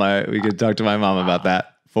 we could talk to my mom about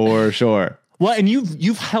that for sure. Well, and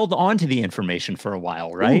you've held on to the information for a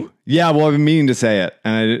while, right? Ooh. Yeah, well, I've been meaning to say it,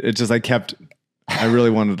 and I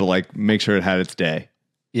really wanted to like make sure it had its day.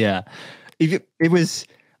 Yeah. It was,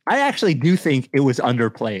 I actually do think it was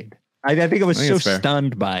underplayed. I think I was so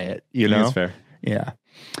stunned by it, you know? That's fair. Yeah.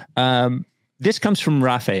 This comes from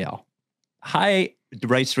Raphael. Hi,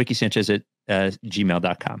 writes Ricky Sanchez at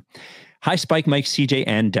gmail.com. Hi, Spike, Mike, CJ,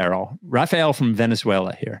 and Daryl. Raphael from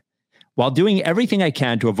Venezuela here. While doing everything I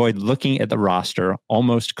can to avoid looking at the roster,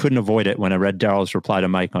 almost couldn't avoid it when I read Daryl's reply to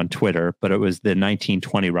Mike on Twitter, but it was the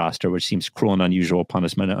 1920 roster, which seems cruel and unusual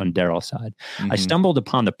punishment on Daryl's side. Mm-hmm. I stumbled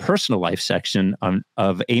upon the personal life section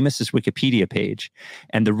of Amos's Wikipedia page,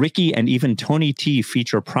 and the Ricky and even Tony T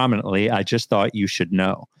feature prominently. I just thought you should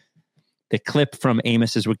know. The clip from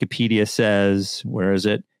Amos's Wikipedia says, where is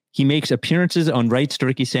it? He makes appearances on Rights to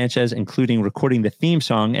Ricky Sanchez, including recording the theme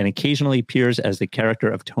song, and occasionally appears as the character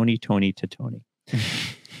of Tony to Tony.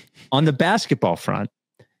 On the basketball front,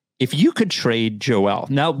 if you could trade Joel,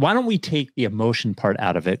 now why don't we take the emotion part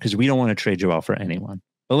out of it, because we don't want to trade Joel for anyone.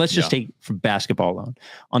 But let's just take for basketball alone.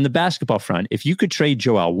 On the basketball front, if you could trade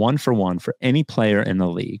Joel 1-for-1 for any player in the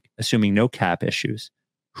league, assuming no cap issues,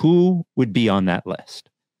 who would be on that list?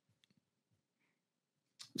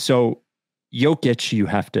 So Jokic, you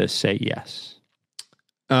have to say yes.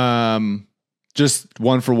 Just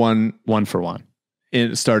one for one. One for one.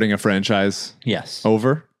 In starting a franchise. Yes.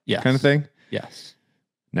 Over. Yes. Kind of thing. Yes.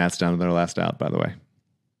 Nats down to their last out, by the way.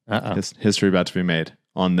 Uh-oh. History about to be made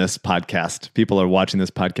on this podcast. People are watching this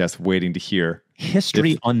podcast waiting to hear.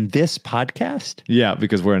 History on this podcast? Yeah,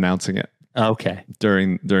 because we're announcing it. Okay.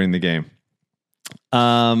 During the game.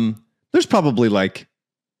 There's probably like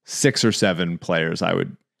 6 or 7 players I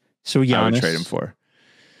would trade him for.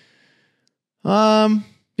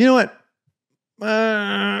 You know what?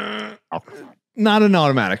 Not an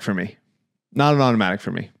automatic for me.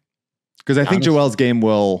 Because I think Joel's game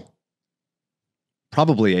will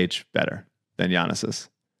probably age better than Giannis's.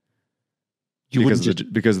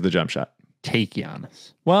 Because of the jump shot. Take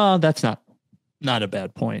Giannis. Well, that's not a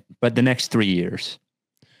bad point. But the next 3 years.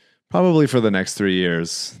 Probably for the next 3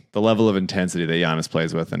 years, the level of intensity that Giannis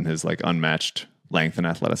plays with and his like unmatched length and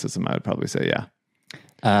athleticism, I would probably say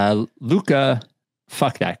yeah. Luka,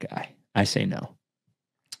 fuck that guy. I say no.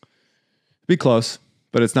 Be close,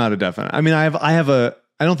 but it's not a definite. I mean, I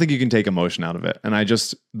don't think you can take emotion out of it. And I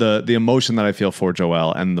just, the emotion that I feel for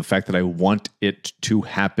Joel and the fact that I want it to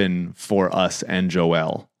happen for us and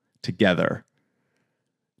Joel together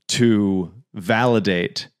to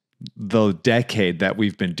validate the decade that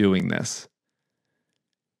we've been doing this.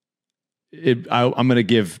 I'm going to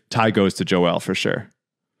give tie goes to Joel for sure.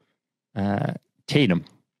 Tatum.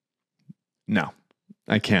 No,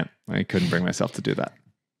 I can't. I couldn't bring myself to do that.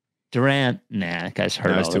 Durant, nah, that guy's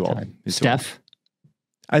hurt all the time. Steph?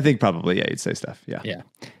 I think probably, yeah, you'd say Steph. Yeah. Yeah.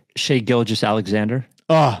 Shea Gilgeous-Alexander?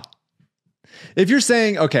 Oh. If you're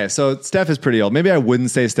saying, okay, so Steph is pretty old. Maybe I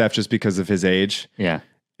wouldn't say Steph just because of his age. Yeah.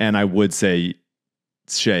 And I would say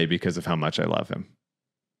Shea because of how much I love him.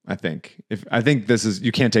 I think this is,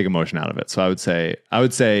 you can't take emotion out of it. So I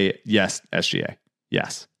would say yes, SGA.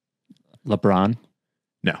 Yes. LeBron?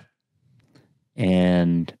 No.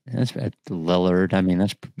 And that's Lillard. I mean,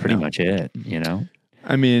 that's pretty much it, you know?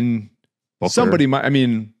 I mean, Booker. Somebody might, I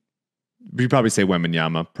mean, you'd probably say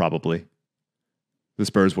Wembanyama, probably. The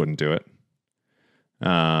Spurs wouldn't do it.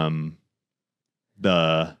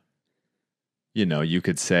 You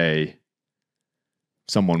could say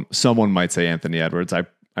someone might say Anthony Edwards.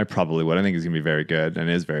 I probably would. I think he's going to be very good and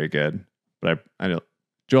is very good. But I don't.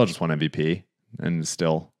 Joel just won MVP and is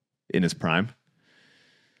still in his prime.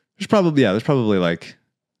 There's probably like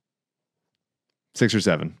 6 or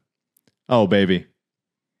 7. Oh, baby.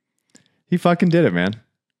 He fucking did it, man.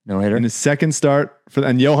 No hitter. In his second start,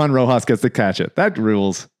 and Johan Rojas gets to catch it. That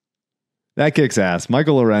rules. That kicks ass.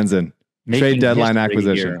 Michael Lorenzen, trade deadline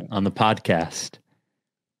acquisition. On the podcast.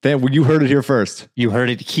 You heard it here first. You heard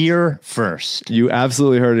it here first. You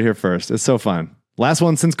absolutely heard it here first. It's so fun. Last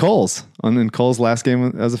one since Cole's. In Cole's last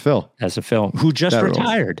game as a Phil. Who just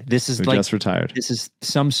retired. Rules. This is just retired. This is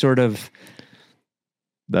some sort of...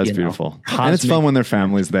 That's beautiful. And it's fun when their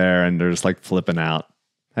family's there and they're just like flipping out.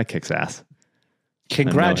 That kicks ass.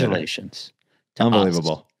 Congratulations. To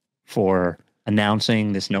Unbelievable. us for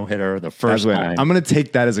announcing this no-hitter the first time. I'm going to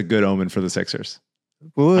take that as a good omen for the Sixers.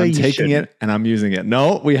 Well, I'm taking it and I'm using it.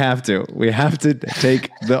 No, we have to. We have to take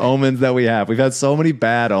the omens that we have. We've had so many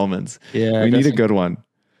bad omens. Yeah, we need a good one.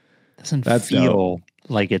 Doesn't feel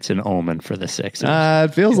like it's an omen for the Sixers.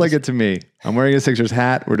 It feels like it to me. I'm wearing a Sixers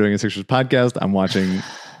hat. We're doing a Sixers podcast. I'm watching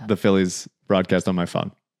the Phillies broadcast on my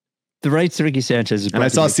phone. The rights to Ricky Sanchez is, and I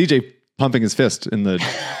saw CJ pumping his fist in the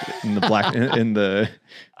black in the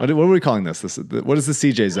what are we calling this? What is the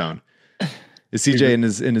CJ zone? Is CJ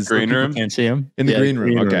in his green room? Can't see him in the green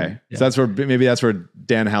room. Okay, room. Yeah. So that's where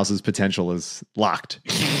Dan House's potential is locked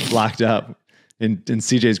up in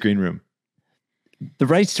CJ's green room. The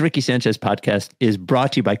Rights to Ricky Sanchez podcast is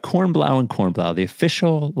brought to you by Kornblau and Kornblau, the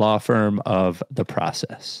official law firm of The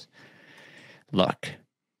Process. Look,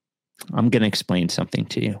 I'm going to explain something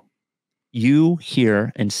to you. You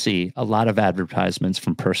hear and see a lot of advertisements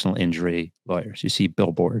from personal injury lawyers. You see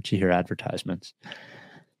billboards, you hear advertisements.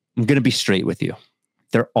 I'm going to be straight with you.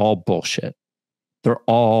 They're all bullshit.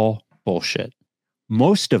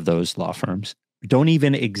 Most of those law firms don't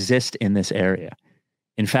even exist in this area.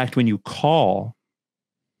 In fact, when you call,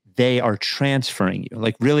 they are transferring you.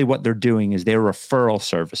 Like really what they're doing is they're referral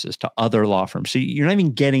services to other law firms. So you're not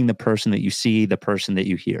even getting the person that you see, the person that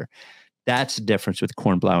you hear. That's the difference with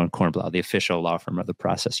Kornblau and Kornblau, the official law firm of The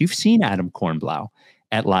Process. You've seen Adam Kornblau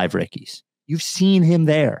at Live Ricky's. You've seen him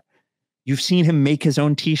there. You've seen him make his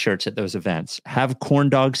own t-shirts at those events, have corn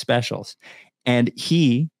dog specials. And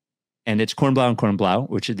he And it's Kornblau and Kornblau,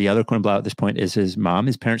 which is the other Kornblau at this point is his mom.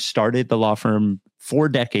 His parents started the law firm 4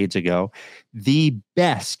 decades ago. The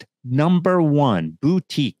best #1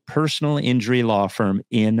 boutique personal injury law firm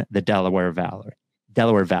in the Delaware Valley.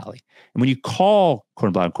 And when you call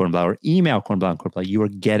Kornblau and Kornblau or email Kornblau and Kornblau, you are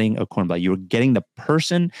getting a Kornblau. You are getting the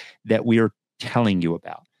person that we are telling you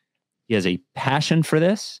about. He has a passion for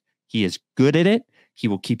this. He is good at it. He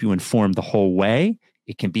will keep you informed the whole way.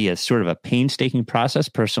 It can be a sort of a painstaking process,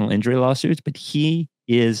 personal injury lawsuits, but he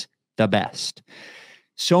is the best.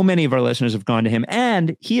 So many of our listeners have gone to him,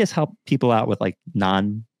 and he has helped people out with like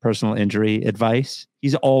non-personal injury advice.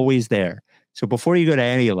 He's always there. So before you go to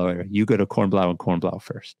any lawyer, you go to Kornblau and Kornblau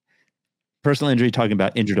first. Personal injury, talking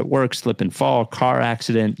about injured at work, slip and fall, car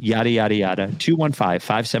accident, yada, yada, yada.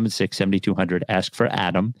 215-576-7200. Ask for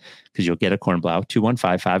Adam, because you'll get a Kornblau.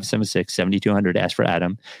 215-576-7200. Ask for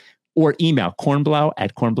Adam. Or email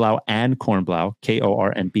kornblau@kornblau.com.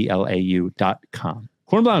 KORNBLAU.com.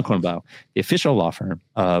 Kornblau and Kornblau, the official law firm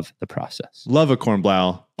of The Process. Love a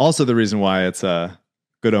Kornblau. Also, the reason why it's a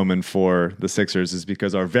good omen for the Sixers is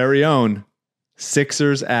because our very own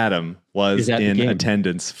Sixers Adam was in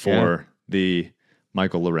attendance for the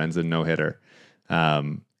Michael Lorenzen no-hitter.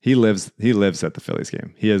 He lives at the Phillies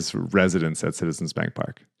game. He has residence at Citizens Bank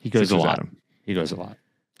Park. He goes Sixers a lot. Adam. He goes a lot.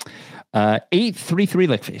 833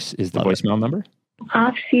 Lickface is the voicemail number.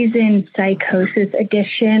 Off-season psychosis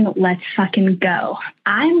edition. Let's fucking go.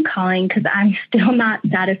 I'm calling because I'm still not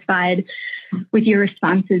satisfied with your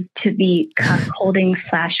responses to the cuckolding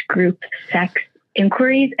 / group sex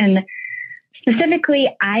inquiries. And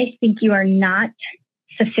specifically, I think you are not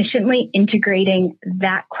sufficiently integrating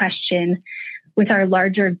that question with our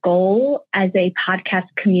larger goal as a podcast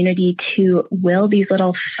community to will these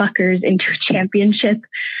little fuckers into a championship.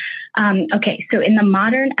 Okay, so in the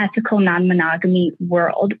modern ethical non-monogamy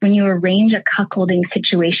world, when you arrange a cuckolding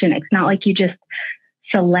situation, it's not like you just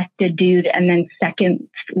select a dude and then seconds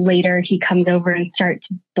later he comes over and starts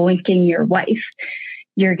boinking your wife.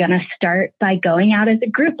 You're going to start by going out as a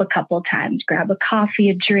group a couple times, grab a coffee,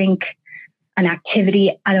 a drink, an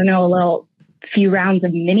activity, I don't know, a little few rounds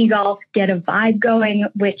of mini golf, get a vibe going,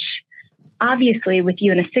 which obviously with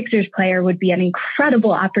you and a Sixers player would be an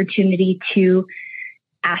incredible opportunity to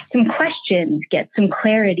ask some questions, get some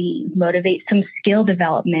clarity, motivate some skill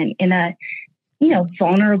development in a,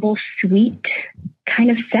 vulnerable, sweet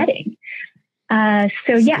kind of setting. I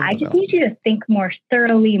just need you to think more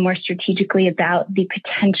thoroughly, more strategically about the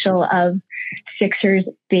potential of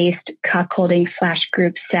Sixers-based cuckolding /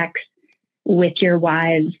 group sex with your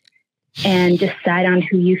wives and decide on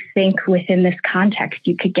who you think within this context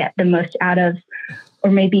you could get the most out of,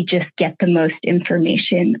 or maybe just get the most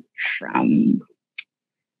information from.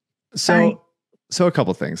 So a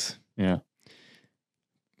couple things. Yeah.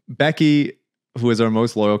 Becky, who is our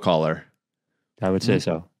most loyal caller, I would say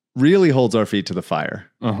so, really holds our feet to the fire.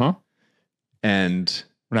 Uh-huh. And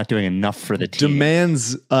we're not doing enough for the team.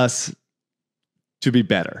 Demands us to be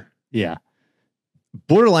better. Yeah.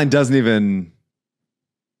 Borderline doesn't even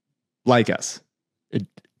like us. It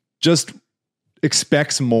just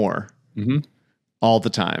expects more all the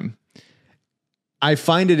time. I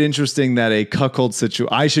find it interesting that I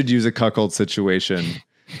should use a cuckold situation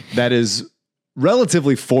that is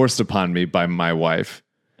relatively forced upon me by my wife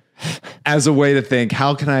as a way to think,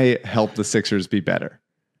 how can I help the Sixers be better?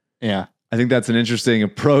 Yeah. I think that's an interesting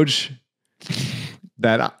approach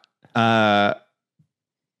that I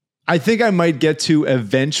think I might get to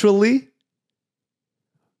eventually,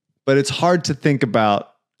 but it's hard to think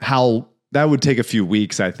about how that would take a few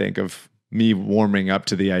weeks, I think, of me warming up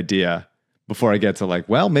to the idea before I get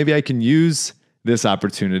to maybe I can use this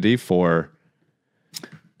opportunity to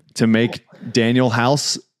make Daniel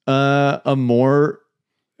House a more,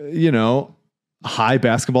 high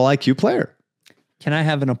basketball IQ player. Can I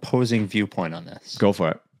have an opposing viewpoint on this? Go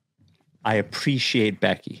for it. I appreciate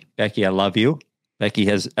Becky. Becky, I love you. Becky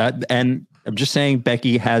has, and I'm just saying,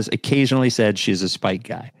 Becky has occasionally said she's a Spike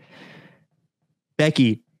guy.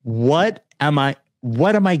 Becky, what am I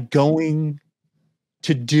going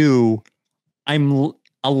to do? I'm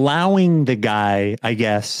allowing the guy, I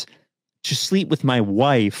guess, to sleep with my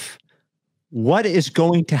wife. What is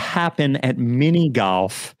going to happen at mini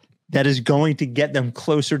golf that is going to get them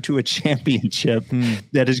closer to a championship?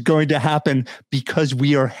 That is going to happen because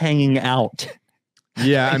we are hanging out.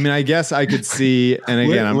 Yeah, I mean, I guess I could see, and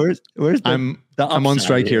again, I'm on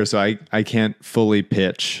strike here, so I can't fully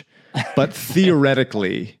pitch. But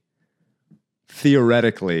theoretically,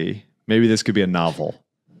 maybe this could be a novel,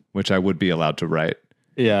 which I would be allowed to write.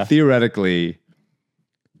 Yeah. Theoretically,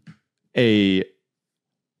 a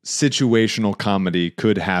situational comedy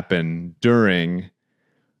could happen during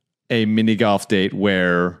a mini golf date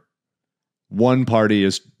where one party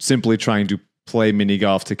is simply trying to play mini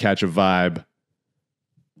golf to catch a vibe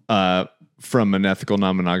from an ethical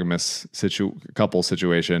non-monogamous couple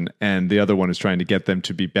situation, and the other one is trying to get them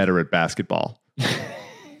to be better at basketball.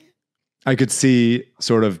 I could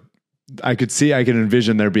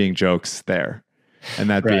envision there being jokes there, and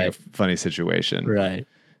that being a funny situation. Right.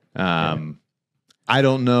 I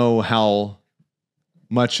don't know how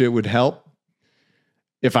much it would help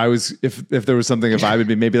if there was something, if I would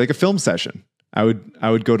be maybe like a film session. I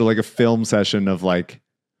would go to like a film session of like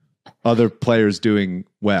other players doing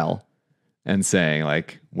well and saying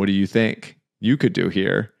like, what do you think you could do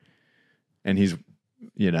here? And he's,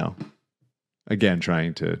 again,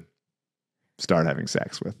 trying to start having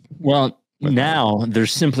sex with. Well, now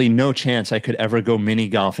there's simply no chance I could ever go mini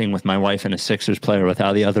golfing with my wife and a Sixers player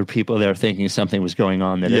without the other people there thinking something was going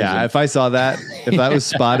on. Yeah. If I saw that, if that was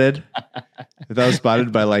spotted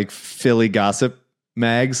by like Philly gossip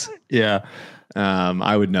mags. Yeah.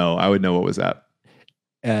 I would know what was up.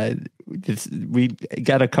 We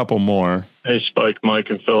got a couple more. Hey, Spike, Mike,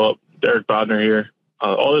 and Philip. Derek Bodner here.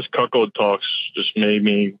 All this cuckold talks just made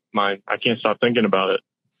me mind. I can't stop thinking about it.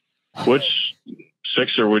 Which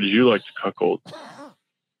Sixer would you like to cuckold?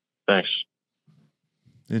 Thanks.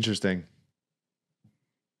 Interesting.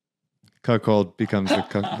 Cuckold becomes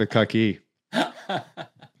the cucky.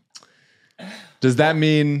 Does that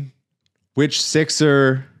mean which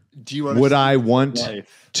Sixer would I want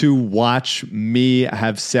to watch me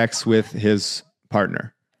have sex with his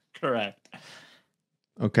partner? Correct.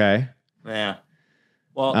 Okay. Yeah.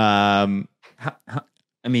 Well,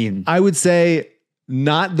 I mean, I would say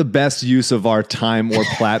not the best use of our time or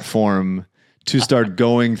platform to start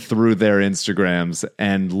going through their Instagrams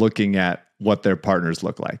and looking at what their partners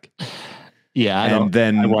look like. Yeah. And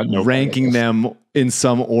then ranking them in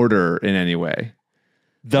some order in any way.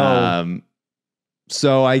 Though.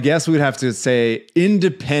 So I guess we'd have to say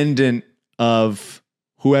independent of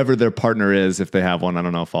whoever their partner is, if they have one. I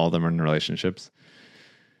don't know if all of them are in relationships.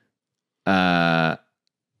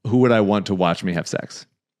 Who would I want to watch me have sex?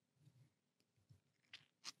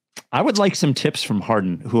 I would like some tips from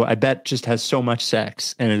Harden, who I bet just has so much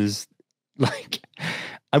sex and is like,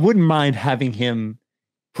 I wouldn't mind having him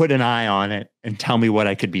put an eye on it and tell me what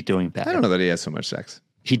I could be doing better. I don't know that he has so much sex.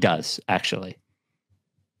 He does, actually.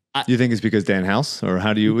 You think it's because Dan House, or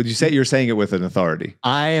would you say you're saying it with an authority?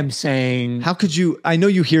 I am saying, how could you? I know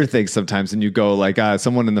you hear things sometimes, and you go like,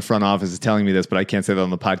 "Someone in the front office is telling me this, but I can't say that on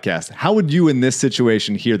the podcast." How would you, in this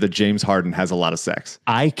situation, hear that James Harden has a lot of sex?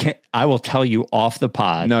 I will tell you off the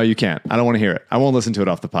pod. No, you can't. I don't want to hear it. I won't listen to it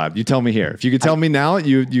off the pod. You tell me here. If you could tell me now,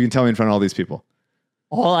 you can tell me in front of all these people.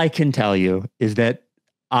 All I can tell you is that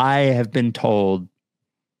I have been told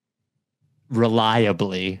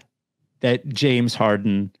reliably that James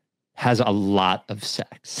Harden has a lot of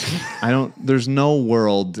sex. There's no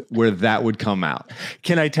world where that would come out.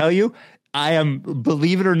 Can I tell you?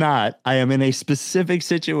 Believe it or not, I am in a specific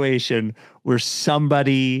situation where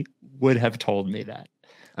somebody would have told me that.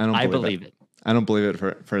 I believe it. I don't believe it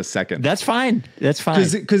for a second. That's fine. That's fine.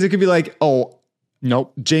 Because it could be like, oh,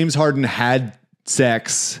 nope. James Harden had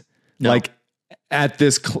sex like at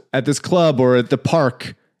this club or at the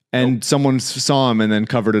park. And someone saw him and then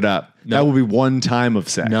covered it up. That would be one time of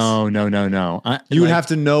sex. No. You would have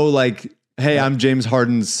to know, like, hey, I'm James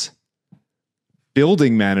Harden's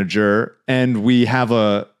building manager, and we have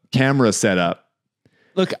a camera set up.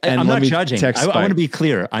 Look, I'm not judging. I want to be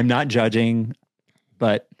clear. I'm not judging,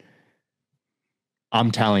 but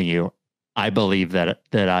I'm telling you, I believe that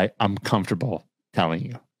I'm comfortable telling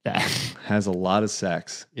you that. Has a lot of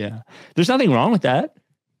sex. Yeah. There's nothing wrong with that.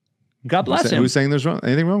 God bless him. Who's saying there's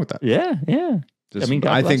anything wrong with that? Yeah.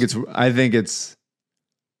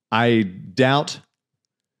 I doubt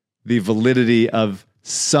the validity of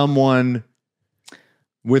someone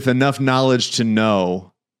with enough knowledge to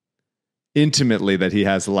know intimately that he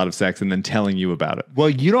has a lot of sex and then telling you about it. Well,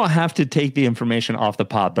 you don't have to take the information off the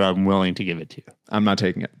pod, but I'm willing to give it to you. I'm not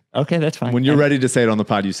taking it. Okay, that's fine. When you're ready to say it on the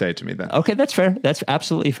pod, you say it to me then. Okay, that's fair. That's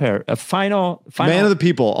absolutely fair. A final man of the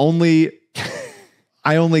people.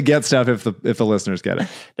 I only get stuff if the listeners get it.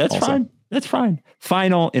 That's also fine. That's fine.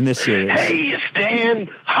 Final in this series. Hey, it's Dan.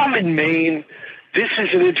 I'm in Maine. This is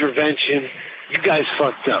an intervention. You guys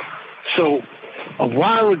fucked up. So a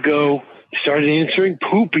while ago, I started answering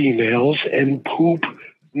poop emails and poop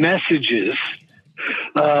messages.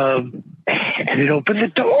 And it opened the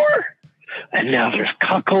door. And now there's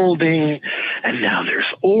cuckolding. And now there's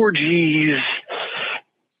orgies.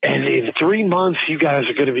 And in 3 months, you guys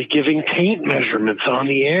are going to be giving taint measurements on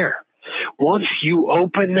the air. Once you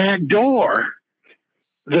open that door,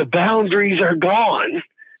 the boundaries are gone.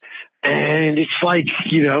 And it's like,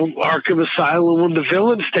 Arkham Asylum when the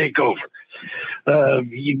villains take over.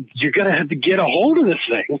 You're going to have to get a hold of this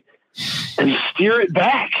thing and steer it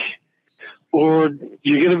back, or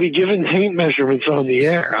you're going to be given tape measurements on the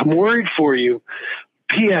air. I'm worried for you.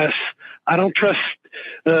 P.S. I don't trust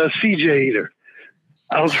CJ either.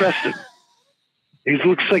 I don't trust him. He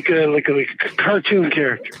looks like a cartoon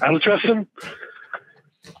character. I don't trust him.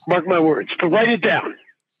 Mark my words. But write it down.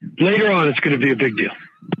 Later on, it's going to be a big deal.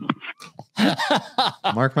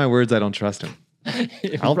 Mark my words. I don't trust him.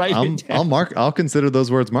 I'll consider those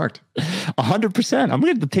words marked. 100%. I'm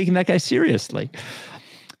going to be taking that guy seriously.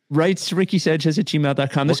 Writes to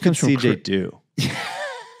RickySanchez@gmail.com. This comes from CJ do.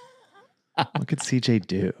 What could CJ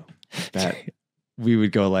do that we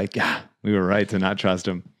would go like, yeah, we were right to not trust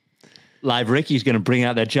him? Live Ricky's going to bring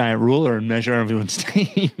out that giant ruler and measure everyone's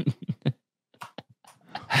team.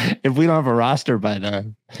 If we don't have a roster by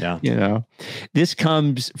then, This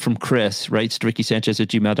comes from Chris, writes to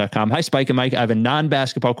RickySanchez@gmail.com. Hi, Spike and Mike. I have a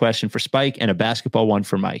non-basketball question for Spike and a basketball one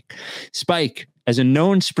for Mike. Spike, as a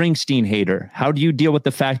known Springsteen hater, how do you deal with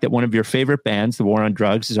the fact that one of your favorite bands, The War on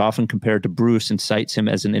Drugs, is often compared to Bruce and cites him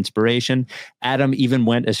as an inspiration? Adam even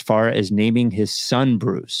went as far as naming his son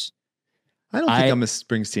Bruce. I don't think I'm a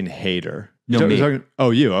Springsteen hater. No, me.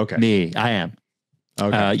 You. Okay. Me. I am.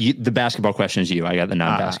 Okay. The basketball question is you. I got the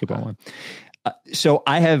non-basketball one. So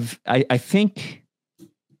I think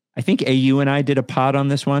AU and I did a pod on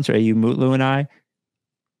this once, or AU Mutlu and I.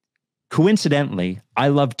 Coincidentally, I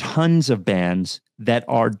love tons of bands that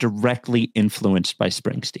are directly influenced by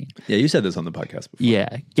Springsteen. Yeah, you said this on the podcast before.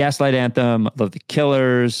 Yeah, Gaslight Anthem, love the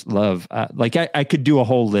Killers, love I could do a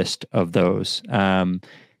whole list of those.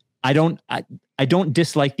 I don't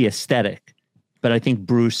dislike the aesthetic, but I think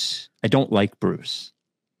Bruce. I don't like Bruce.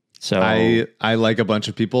 So I like a bunch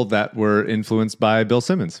of people that were influenced by Bill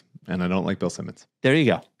Simmons, and I don't like Bill Simmons. There you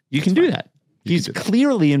go. You can do that. He's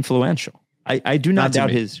clearly influential. I do not doubt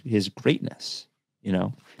his greatness.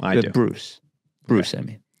 I do. Bruce. I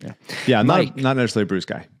mean, yeah. I'm Mike, not necessarily a Bruce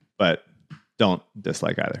guy, but don't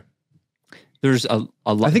dislike either. There's a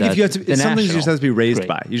lot. I think if you have to, something you just have to be raised Great.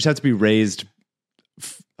 by. You just have to be raised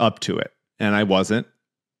up to it, and I wasn't.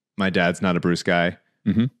 My dad's not a Bruce guy.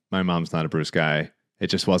 Mm-hmm. My mom's not a Bruce guy. It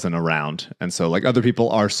just wasn't around. And so like other people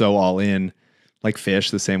are so all in, like Fish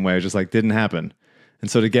the same way, just like didn't happen. And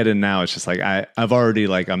so to get in now, it's just like, I've already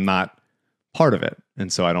like, I'm not part of it.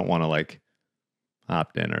 And so I don't want to like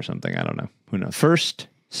opt in or something. I don't know. Who knows?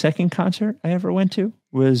 Second concert I ever went to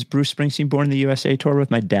was Bruce Springsteen Born in the USA tour with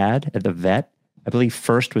my dad at the Vet. I believe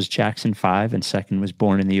first was Jackson 5 and second was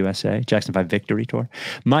Born in the USA, Jackson 5 Victory Tour.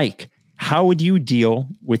 Mike, how would you deal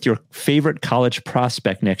with your favorite college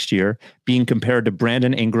prospect next year being compared to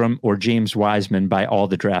Brandon Ingram or James Wiseman by all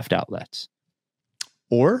the draft outlets?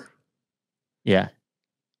 Yeah.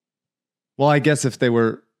 Well, I guess if they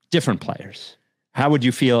were different players, how would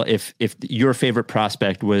you feel if your favorite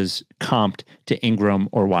prospect was comped to Ingram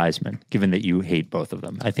or Wiseman, given that you hate both of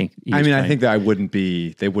them? I think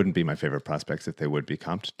that they wouldn't be my favorite prospects if they would be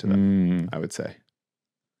comped to them, I would say.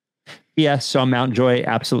 Yeah, saw Mount Joy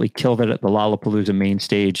absolutely killed it at the Lollapalooza main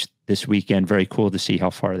stage this weekend. Very cool to see how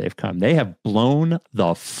far they've come. They have blown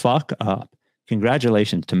the fuck up.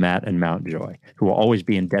 Congratulations to Matt and Mount Joy, who will always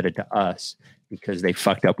be indebted to us because they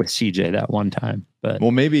fucked up with CJ that one time. But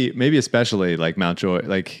well, maybe especially like Mount Joy,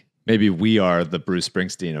 like maybe we are the Bruce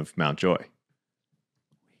Springsteen of Mount Joy.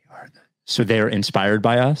 So they're inspired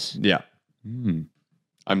by us? Yeah.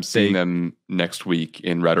 I'm seeing them next week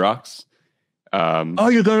in Red Rocks.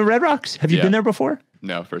 You're going to Red Rocks? Have you been there before?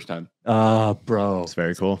 No, first time. Bro. It's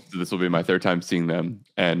very cool. So this will be my third time seeing them.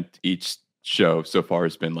 And each show so far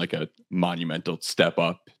has been like a monumental step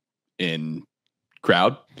up in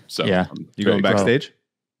crowd. So yeah. You going backstage?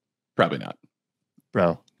 Probably not.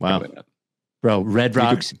 Bro. Wow. Probably not. Bro, Red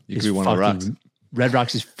Rocks you could be one of the rocks. Red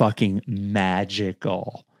Rocks is fucking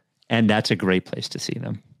magical. And that's a great place to see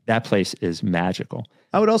them. That place is magical.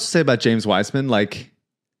 I would also say about James Wiseman, like,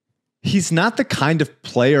 he's not the kind of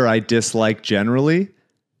player I dislike generally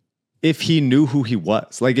if he knew who he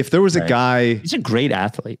was. Like, if there was a guy... He's a great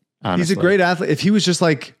athlete, honestly. He's a great athlete. If he was just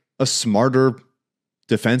like a smarter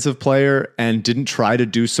defensive player and didn't try to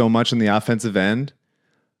do so much in the offensive end,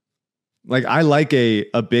 like, I like a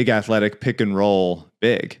big athletic pick and roll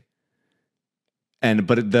big.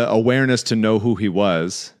 But the awareness to know who he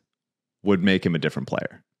was would make him a different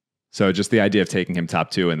player. So just the idea of taking him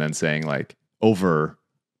top 2 and then saying like over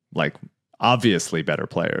like obviously better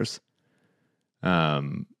players.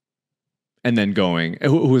 And then going,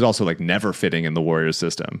 who was also like never fitting in the Warriors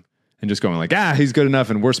system and just going like, he's good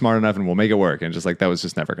enough and we're smart enough and we'll make it work. And just like, that was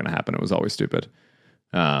just never going to happen. It was always stupid.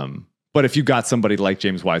 But if you got somebody like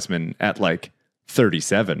James Wiseman at like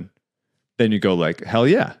 37, then you go like, hell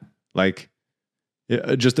yeah. Like,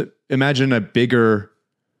 just imagine a bigger,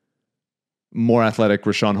 more athletic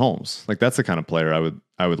Rashawn Holmes. Like, that's the kind of player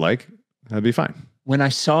I would like. That'd be fine. When I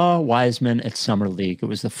saw Wiseman at Summer League, it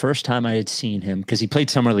was the first time I had seen him, because he played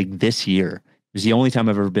Summer League this year. It was the only time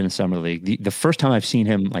I've ever been in Summer League. The first time I've seen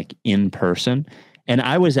him like in person. And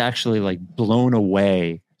I was actually like blown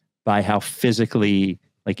away by how physically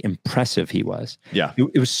like impressive he was. Yeah.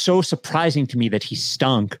 It was so surprising to me that he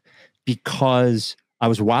stunk, because I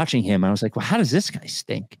was watching him and I was like, well, how does this guy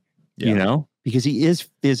stink? Yeah. You know, because he is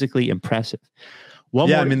physically impressive.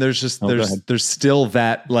 I mean, there's still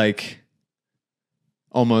that like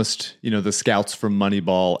almost, you know, the scouts from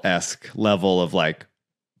Moneyball-esque level of like,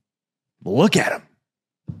 look at him.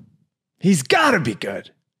 He's got to be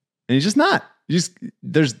good. And he's just not.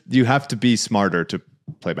 You have to be smarter to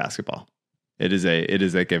play basketball. It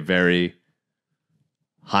is like a very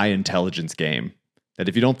high intelligence game that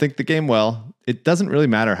if you don't think the game well, it doesn't really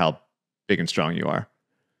matter how big and strong you are.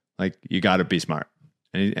 Like, you got to be smart.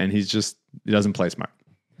 And he doesn't play smart.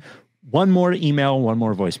 One more email, one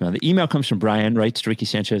more voicemail. The email comes from Brian, writes to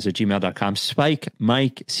RickySanchez@gmail.com. Spike,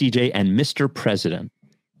 Mike, CJ, and Mr. President.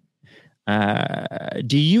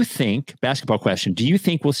 Do you think, basketball question, do you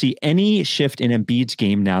think we'll see any shift in Embiid's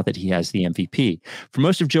game now that he has the MVP? For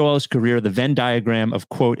most of Joel's career, the Venn diagram of,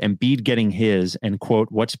 quote, Embiid getting his, and, quote,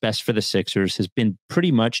 what's best for the Sixers has been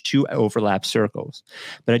pretty much two overlap circles.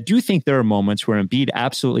 But I do think there are moments where Embiid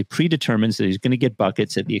absolutely predetermines that he's going to get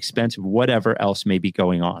buckets at the expense of whatever else may be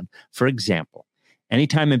going on. For example,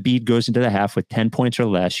 anytime Embiid goes into the half with 10 points or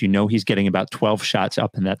less, you know he's getting about 12 shots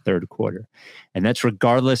up in that third quarter. And that's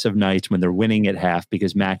regardless of nights when they're winning at half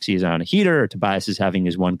because Maxey is on a heater or Tobias is having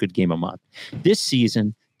his one good game a month. This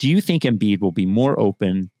season, do you think Embiid will be more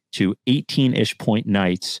open to 18-ish point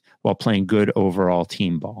nights while playing good overall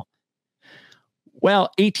team ball? Well,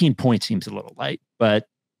 18 points seems a little light, but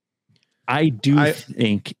I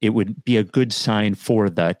think it would be a good sign for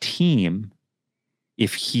the team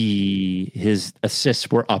if his assists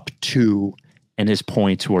were up 2 and his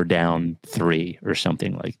points were down 3 or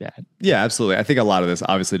something like that. Yeah, absolutely. I think a lot of this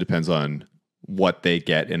obviously depends on what they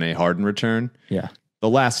get in a Harden return. Yeah. The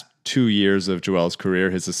last 2 years of Joel's career,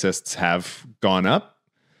 his assists have gone up.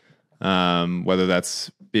 Whether that's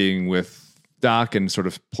being with Doc and sort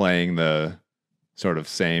of playing the sort of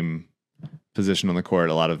same position on the court,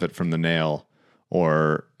 a lot of it from the nail,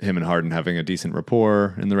 or him and Harden having a decent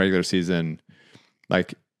rapport in the regular season.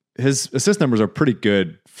 Like, his assist numbers are pretty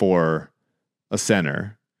good for a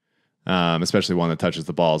center, especially one that touches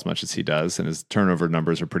the ball as much as he does. And his turnover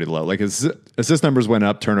numbers are pretty low. Like, his assist numbers went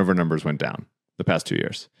up, turnover numbers went down the past 2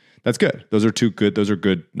 years. That's good. Those are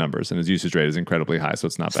good numbers. And his usage rate is incredibly high, so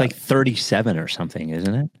it's not bad. It's like 37 or something,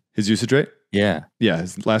 isn't it? His usage rate? Yeah. Yeah.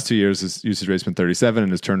 His last 2 years, his usage rate's been 37,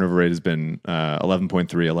 and his turnover rate has been 11.3,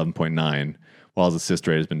 11.9. While his assist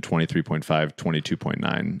rate has been 23.5,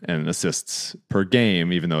 22.9, and assists per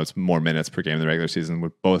game, even though it's more minutes per game in the regular season,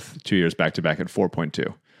 with both 2 years back to back at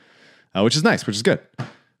 4.2, which is nice, which is good.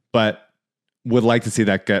 But would like to see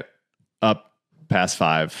that get up past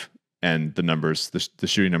 5 and the numbers, the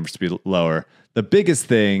shooting numbers to be lower. The biggest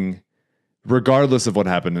thing, regardless of what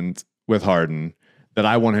happened with Harden, that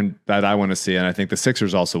I want to see, and I think the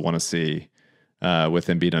Sixers also want to see with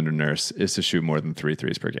Embiid under Nurse, is to shoot more than 3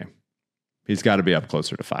 threes per game. He's got to be up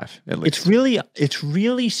closer to 5 at least. It's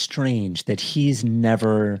really strange that he's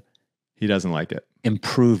never. He doesn't like it.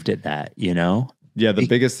 Improved at that, you know. Yeah, the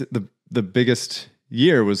biggest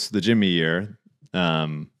year was the Jimmy year,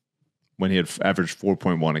 when he had averaged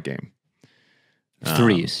 4.1 a game.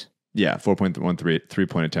 Threes. Yeah, 4.1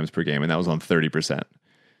 3-point attempts per game, and that was on 30%.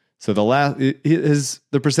 So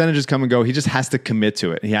the percentages come and go. He just has to commit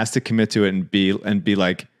to it. He has to commit to it and be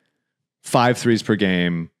like 5 threes per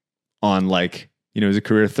game. On like, you know, his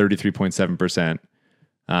career 33.7%.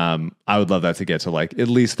 I would love that to get to like at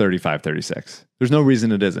least 35, 36. There's no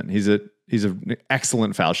reason it isn't. He's an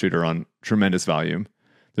excellent foul shooter on tremendous volume.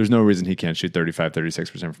 There's no reason he can't shoot 35,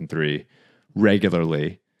 36% from 3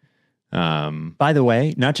 regularly. By the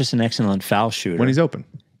way, not just an excellent foul shooter. When he's open.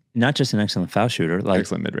 Not just an excellent foul shooter. Like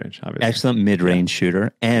excellent mid-range, obviously. Excellent mid-range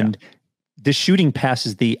shooter. And the shooting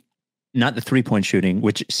passes not the 3-point shooting,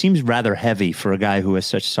 which seems rather heavy for a guy who has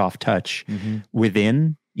such soft touch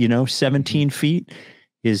within, 17 feet.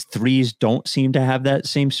 His threes don't seem to have that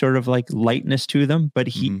same sort of like lightness to them, but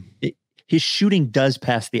his shooting does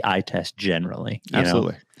pass the eye test generally.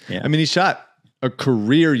 Absolutely. Yeah. I mean, he shot a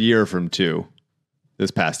career year from 2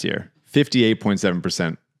 this past year,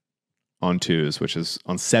 58.7% on 2s, which is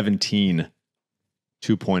on 17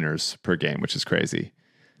 2-pointers per game, which is crazy.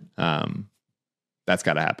 That's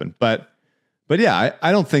got to happen. But yeah,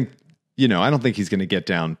 I don't think he's going to get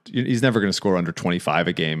down. He's never going to score under 25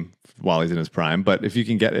 a game while he's in his prime. But if you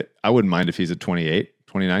can get it, I wouldn't mind if he's at 28,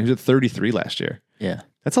 29. He was at 33 last year. Yeah.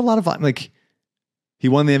 That's a lot of, like, he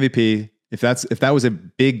won the MVP. If that was a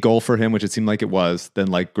big goal for him, which it seemed like it was, then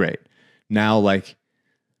like, great. Now, like,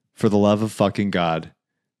 for the love of fucking God,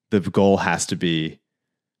 the goal has to be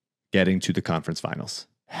getting to the conference finals.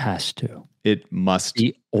 Has to. It must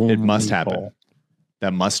happen. Goal.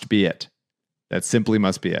 That must be it. That simply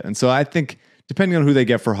must be it. And so I think, depending on who they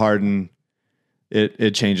get for Harden,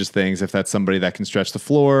 it changes things. If that's somebody that can stretch the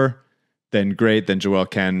floor, then great. Then Joel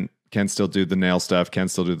can still do the nail stuff, can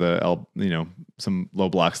still do the some low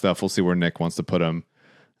block stuff. We'll see where Nick wants to put him.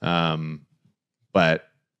 But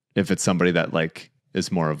if it's somebody that like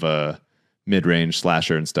is more of a mid-range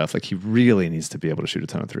slasher and stuff, like, he really needs to be able to shoot a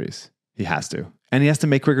ton of threes. He has to. And he has to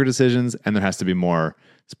make quicker decisions, and there has to be more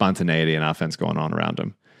spontaneity and offense going on around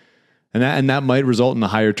him. And that might result in a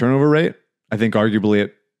higher turnover rate. I think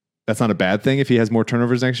arguably that's not a bad thing if he has more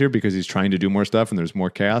turnovers next year, because he's trying to do more stuff and there's more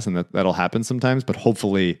chaos, and that'll happen sometimes. But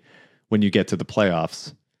hopefully when you get to the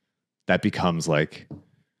playoffs, that becomes like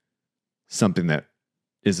something that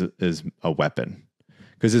is a weapon,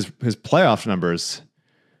 because his playoff numbers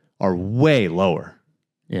are way lower.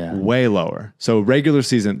 Yeah. Way lower. So regular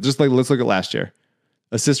season, just like, let's look at last year.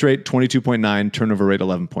 Assist rate 22.9, turnover rate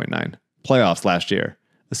 11.9. Playoffs last year.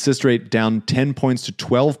 Assist rate down 10 points to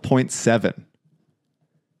 12.7.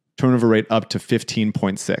 Turnover rate up to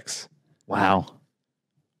 15.6. Wow.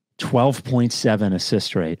 12.7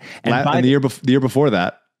 assist rate. And the year before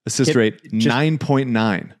that, assist rate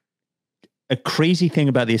 9.9. A crazy thing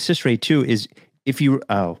about the assist rate too is you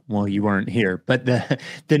weren't here, but the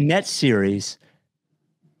Nets series,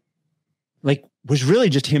 like, was really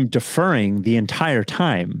just him deferring the entire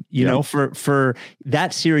time, you know, for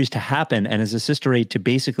that series to happen and his assist rate to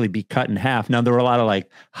basically be cut in half. Now, there were a lot of like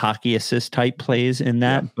hockey assist type plays in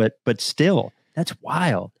that, but still, that's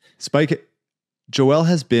wild. Spike, Joel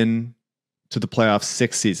has been to the playoffs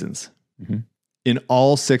 6 seasons. Mm-hmm. In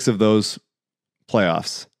all 6 of those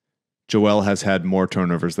playoffs, Joel has had more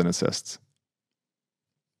turnovers than assists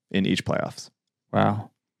in each playoffs. Wow.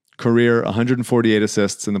 Career 148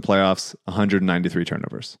 assists in the playoffs, 193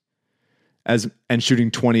 turnovers, and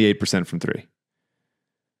shooting 28% from 3.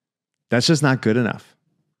 That's just not good enough.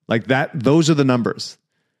 Like that, those are the numbers.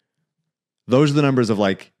 Those are the numbers of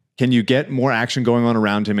like, can you get more action going on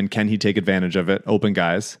around him, and can he take advantage of it? Open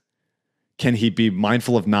guys. Can he be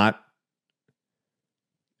mindful of not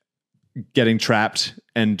getting trapped?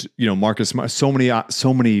 And, you know, Marcus Smart, so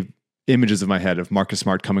many images in my head of Marcus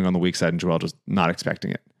Smart coming on the weak side and Joel just not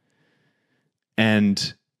expecting it.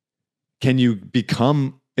 And can you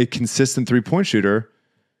become a consistent 3-point shooter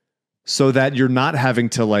so that you're not having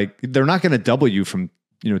to, like, they're not going to double you from,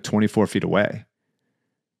 24 feet away.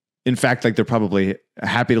 In fact, like, they're probably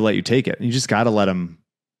happy to let you take it. And you just got to let them,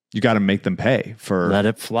 you got to make them pay for. Let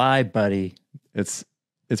it fly, buddy. It's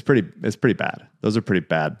pretty bad. Those are pretty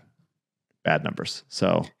bad numbers.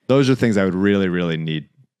 So those are things I would really, really need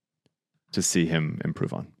to see him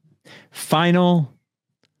improve on. Final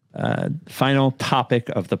topic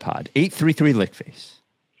of the pod. 833 Lickface.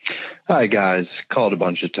 Hi guys, called a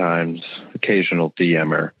bunch of times, occasional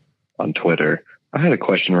DMer on Twitter. I had a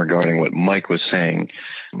question regarding what Mike was saying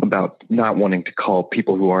about not wanting to call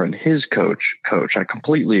people who aren't his coach. I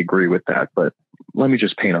completely agree with that, but let me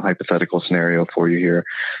just paint a hypothetical scenario for you here.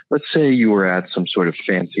 Let's say you were at some sort of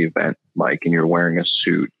fancy event, Mike, and you're wearing a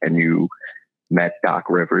suit, and you met Doc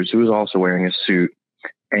Rivers, who was also wearing a suit,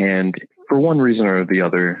 and for one reason or the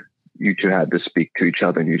other, you two had to speak to each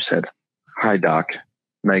other, and you said, "Hi, Doc.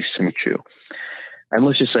 Nice to meet you." And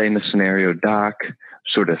let's just say in the scenario, Doc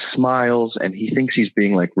sort of smiles, and he thinks he's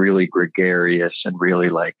being like really gregarious and really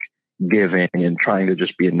like giving and trying to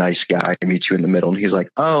just be a nice guy and meet you in the middle. And he's like,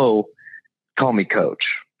 "Oh, call me coach."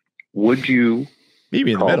 Would you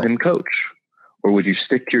call him coach? Or would you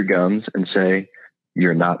stick to your guns and say,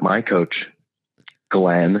 "You're not my coach,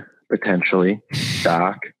 Glenn, potentially,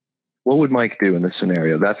 Doc"? What would Mike do in this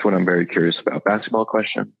scenario? That's what I'm very curious about. Basketball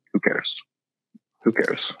question. Who cares?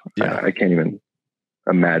 Yeah. I can't even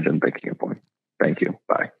imagine thinking of one. Thank you.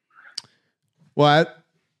 Bye. Well,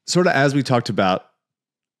 sort of as we talked about,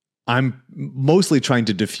 I'm mostly trying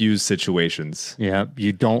to diffuse situations. Yeah.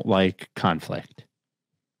 You don't like conflict.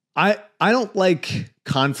 I don't like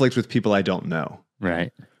conflict with people I don't know.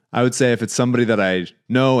 Right. I would say if it's somebody that I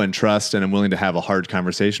know and trust and I'm willing to have a hard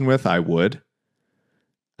conversation with, I would.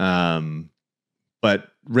 But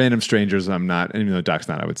random strangers, I'm not. And even though Doc's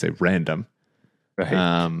not, I would say random. Right.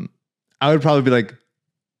 I would probably be like,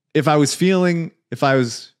 if I was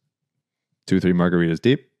 2 or 3 margaritas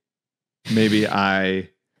deep. Maybe I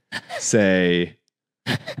say,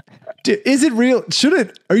 is it real? Should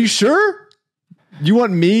it? Are you sure? You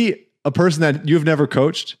want me, a person that you've never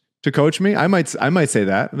coached, to coach me? I might say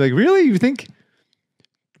that. Like, really? You think?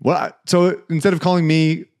 Well, so instead of calling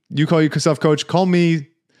me, you call yourself coach, call me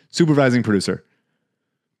supervising producer.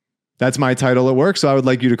 That's my title at work. So I would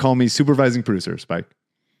like you to call me supervising producer, Spike.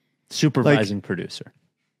 Supervising producer.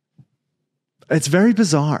 It's very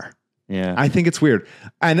bizarre. Yeah. I think it's weird.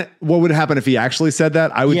 And what would happen if he actually said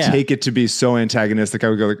that? I would take it to be so antagonistic. I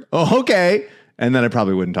would go like, oh, okay. And then I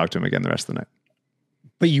probably wouldn't talk to him again the rest of the night.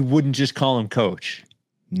 But you wouldn't just call him coach?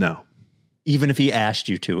 No. Even if he asked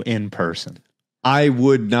you to in person? I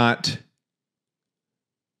would not.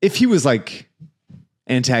 If he was like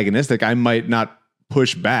antagonistic, I might not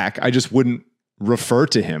push back. I just wouldn't refer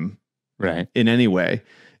to him in any way.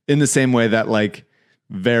 In the same way that like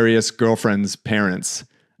various girlfriends' parents,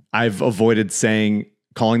 I've avoided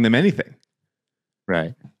calling them anything.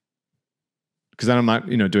 Right. Because I'm not,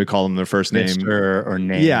 do I call them their first name? Mr. or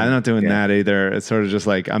name. Yeah, I'm not doing that either. It's sort of just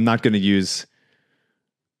like, I'm not going to use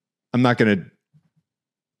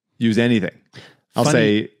anything. I'll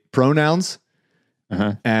say pronouns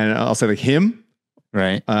and I'll say like him.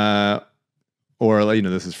 Right. Or,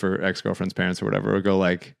 this is for ex-girlfriend's parents or whatever. Or go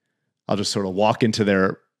like, I'll just sort of walk into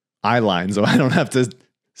their eye line so I don't have to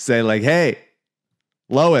say like, hey,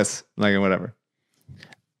 Lois, like whatever.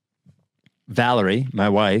 Valerie, my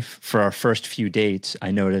wife, for our first few dates,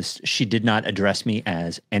 I noticed she did not address me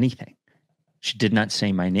as anything. She did not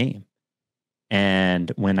say my name.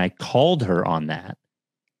 And when I called her on that,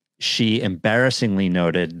 she embarrassingly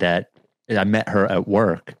noted that I met her at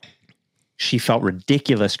work. She felt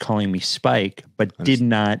ridiculous calling me Spike, but did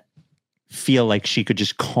not feel like she could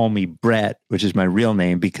just call me Brett, which is my real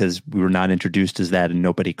name, because we were not introduced as that and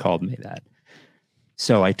nobody called me that.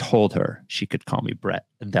 So I told her she could call me Brett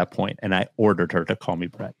at that point, and I ordered her to call me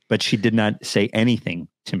Brett, but she did not say anything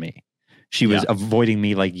to me. She was avoiding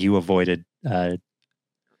me like you avoided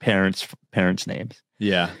parents' names.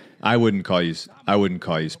 Yeah. I wouldn't call you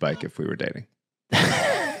Spike if we were dating.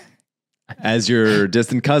 As your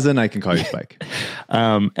distant cousin, I can call you Spike.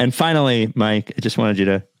 And finally, Mike, I just wanted you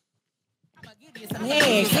to.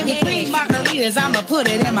 Hey, give me 3 margaritas, I'ma put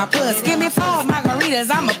it in my puss. Give me 4 margaritas,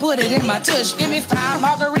 I'ma put it in my tush. Give me 5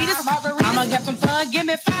 margaritas, I'ma get some fun. Give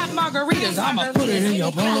me 5 margaritas, I'ma put it in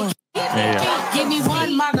your puss. Give me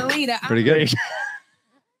 1 margarita. Pretty good.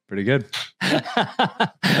 Pretty good.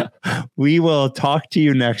 We will talk to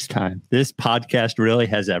you next time. This podcast really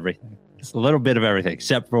has everything. It's a little bit of everything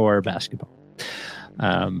except for basketball.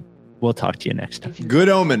 We'll talk to you next time. Good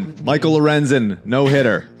omen. Michael Lorenzen, no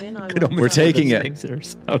hitter. We're taking it.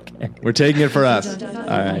 Okay. We're taking it for us. All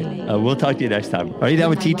right. We'll talk to you next time. Are you down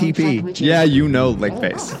with TTP? Yeah, Lake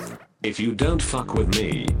Face. If you don't fuck with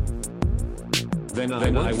me, then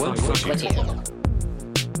I won't fuck with you.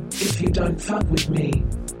 If you don't fuck with me,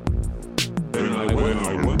 then I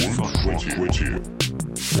won't fuck with you.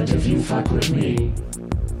 But if you fuck with me,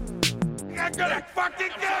 I'm gonna fucking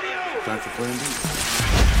kill you! Time for plan B.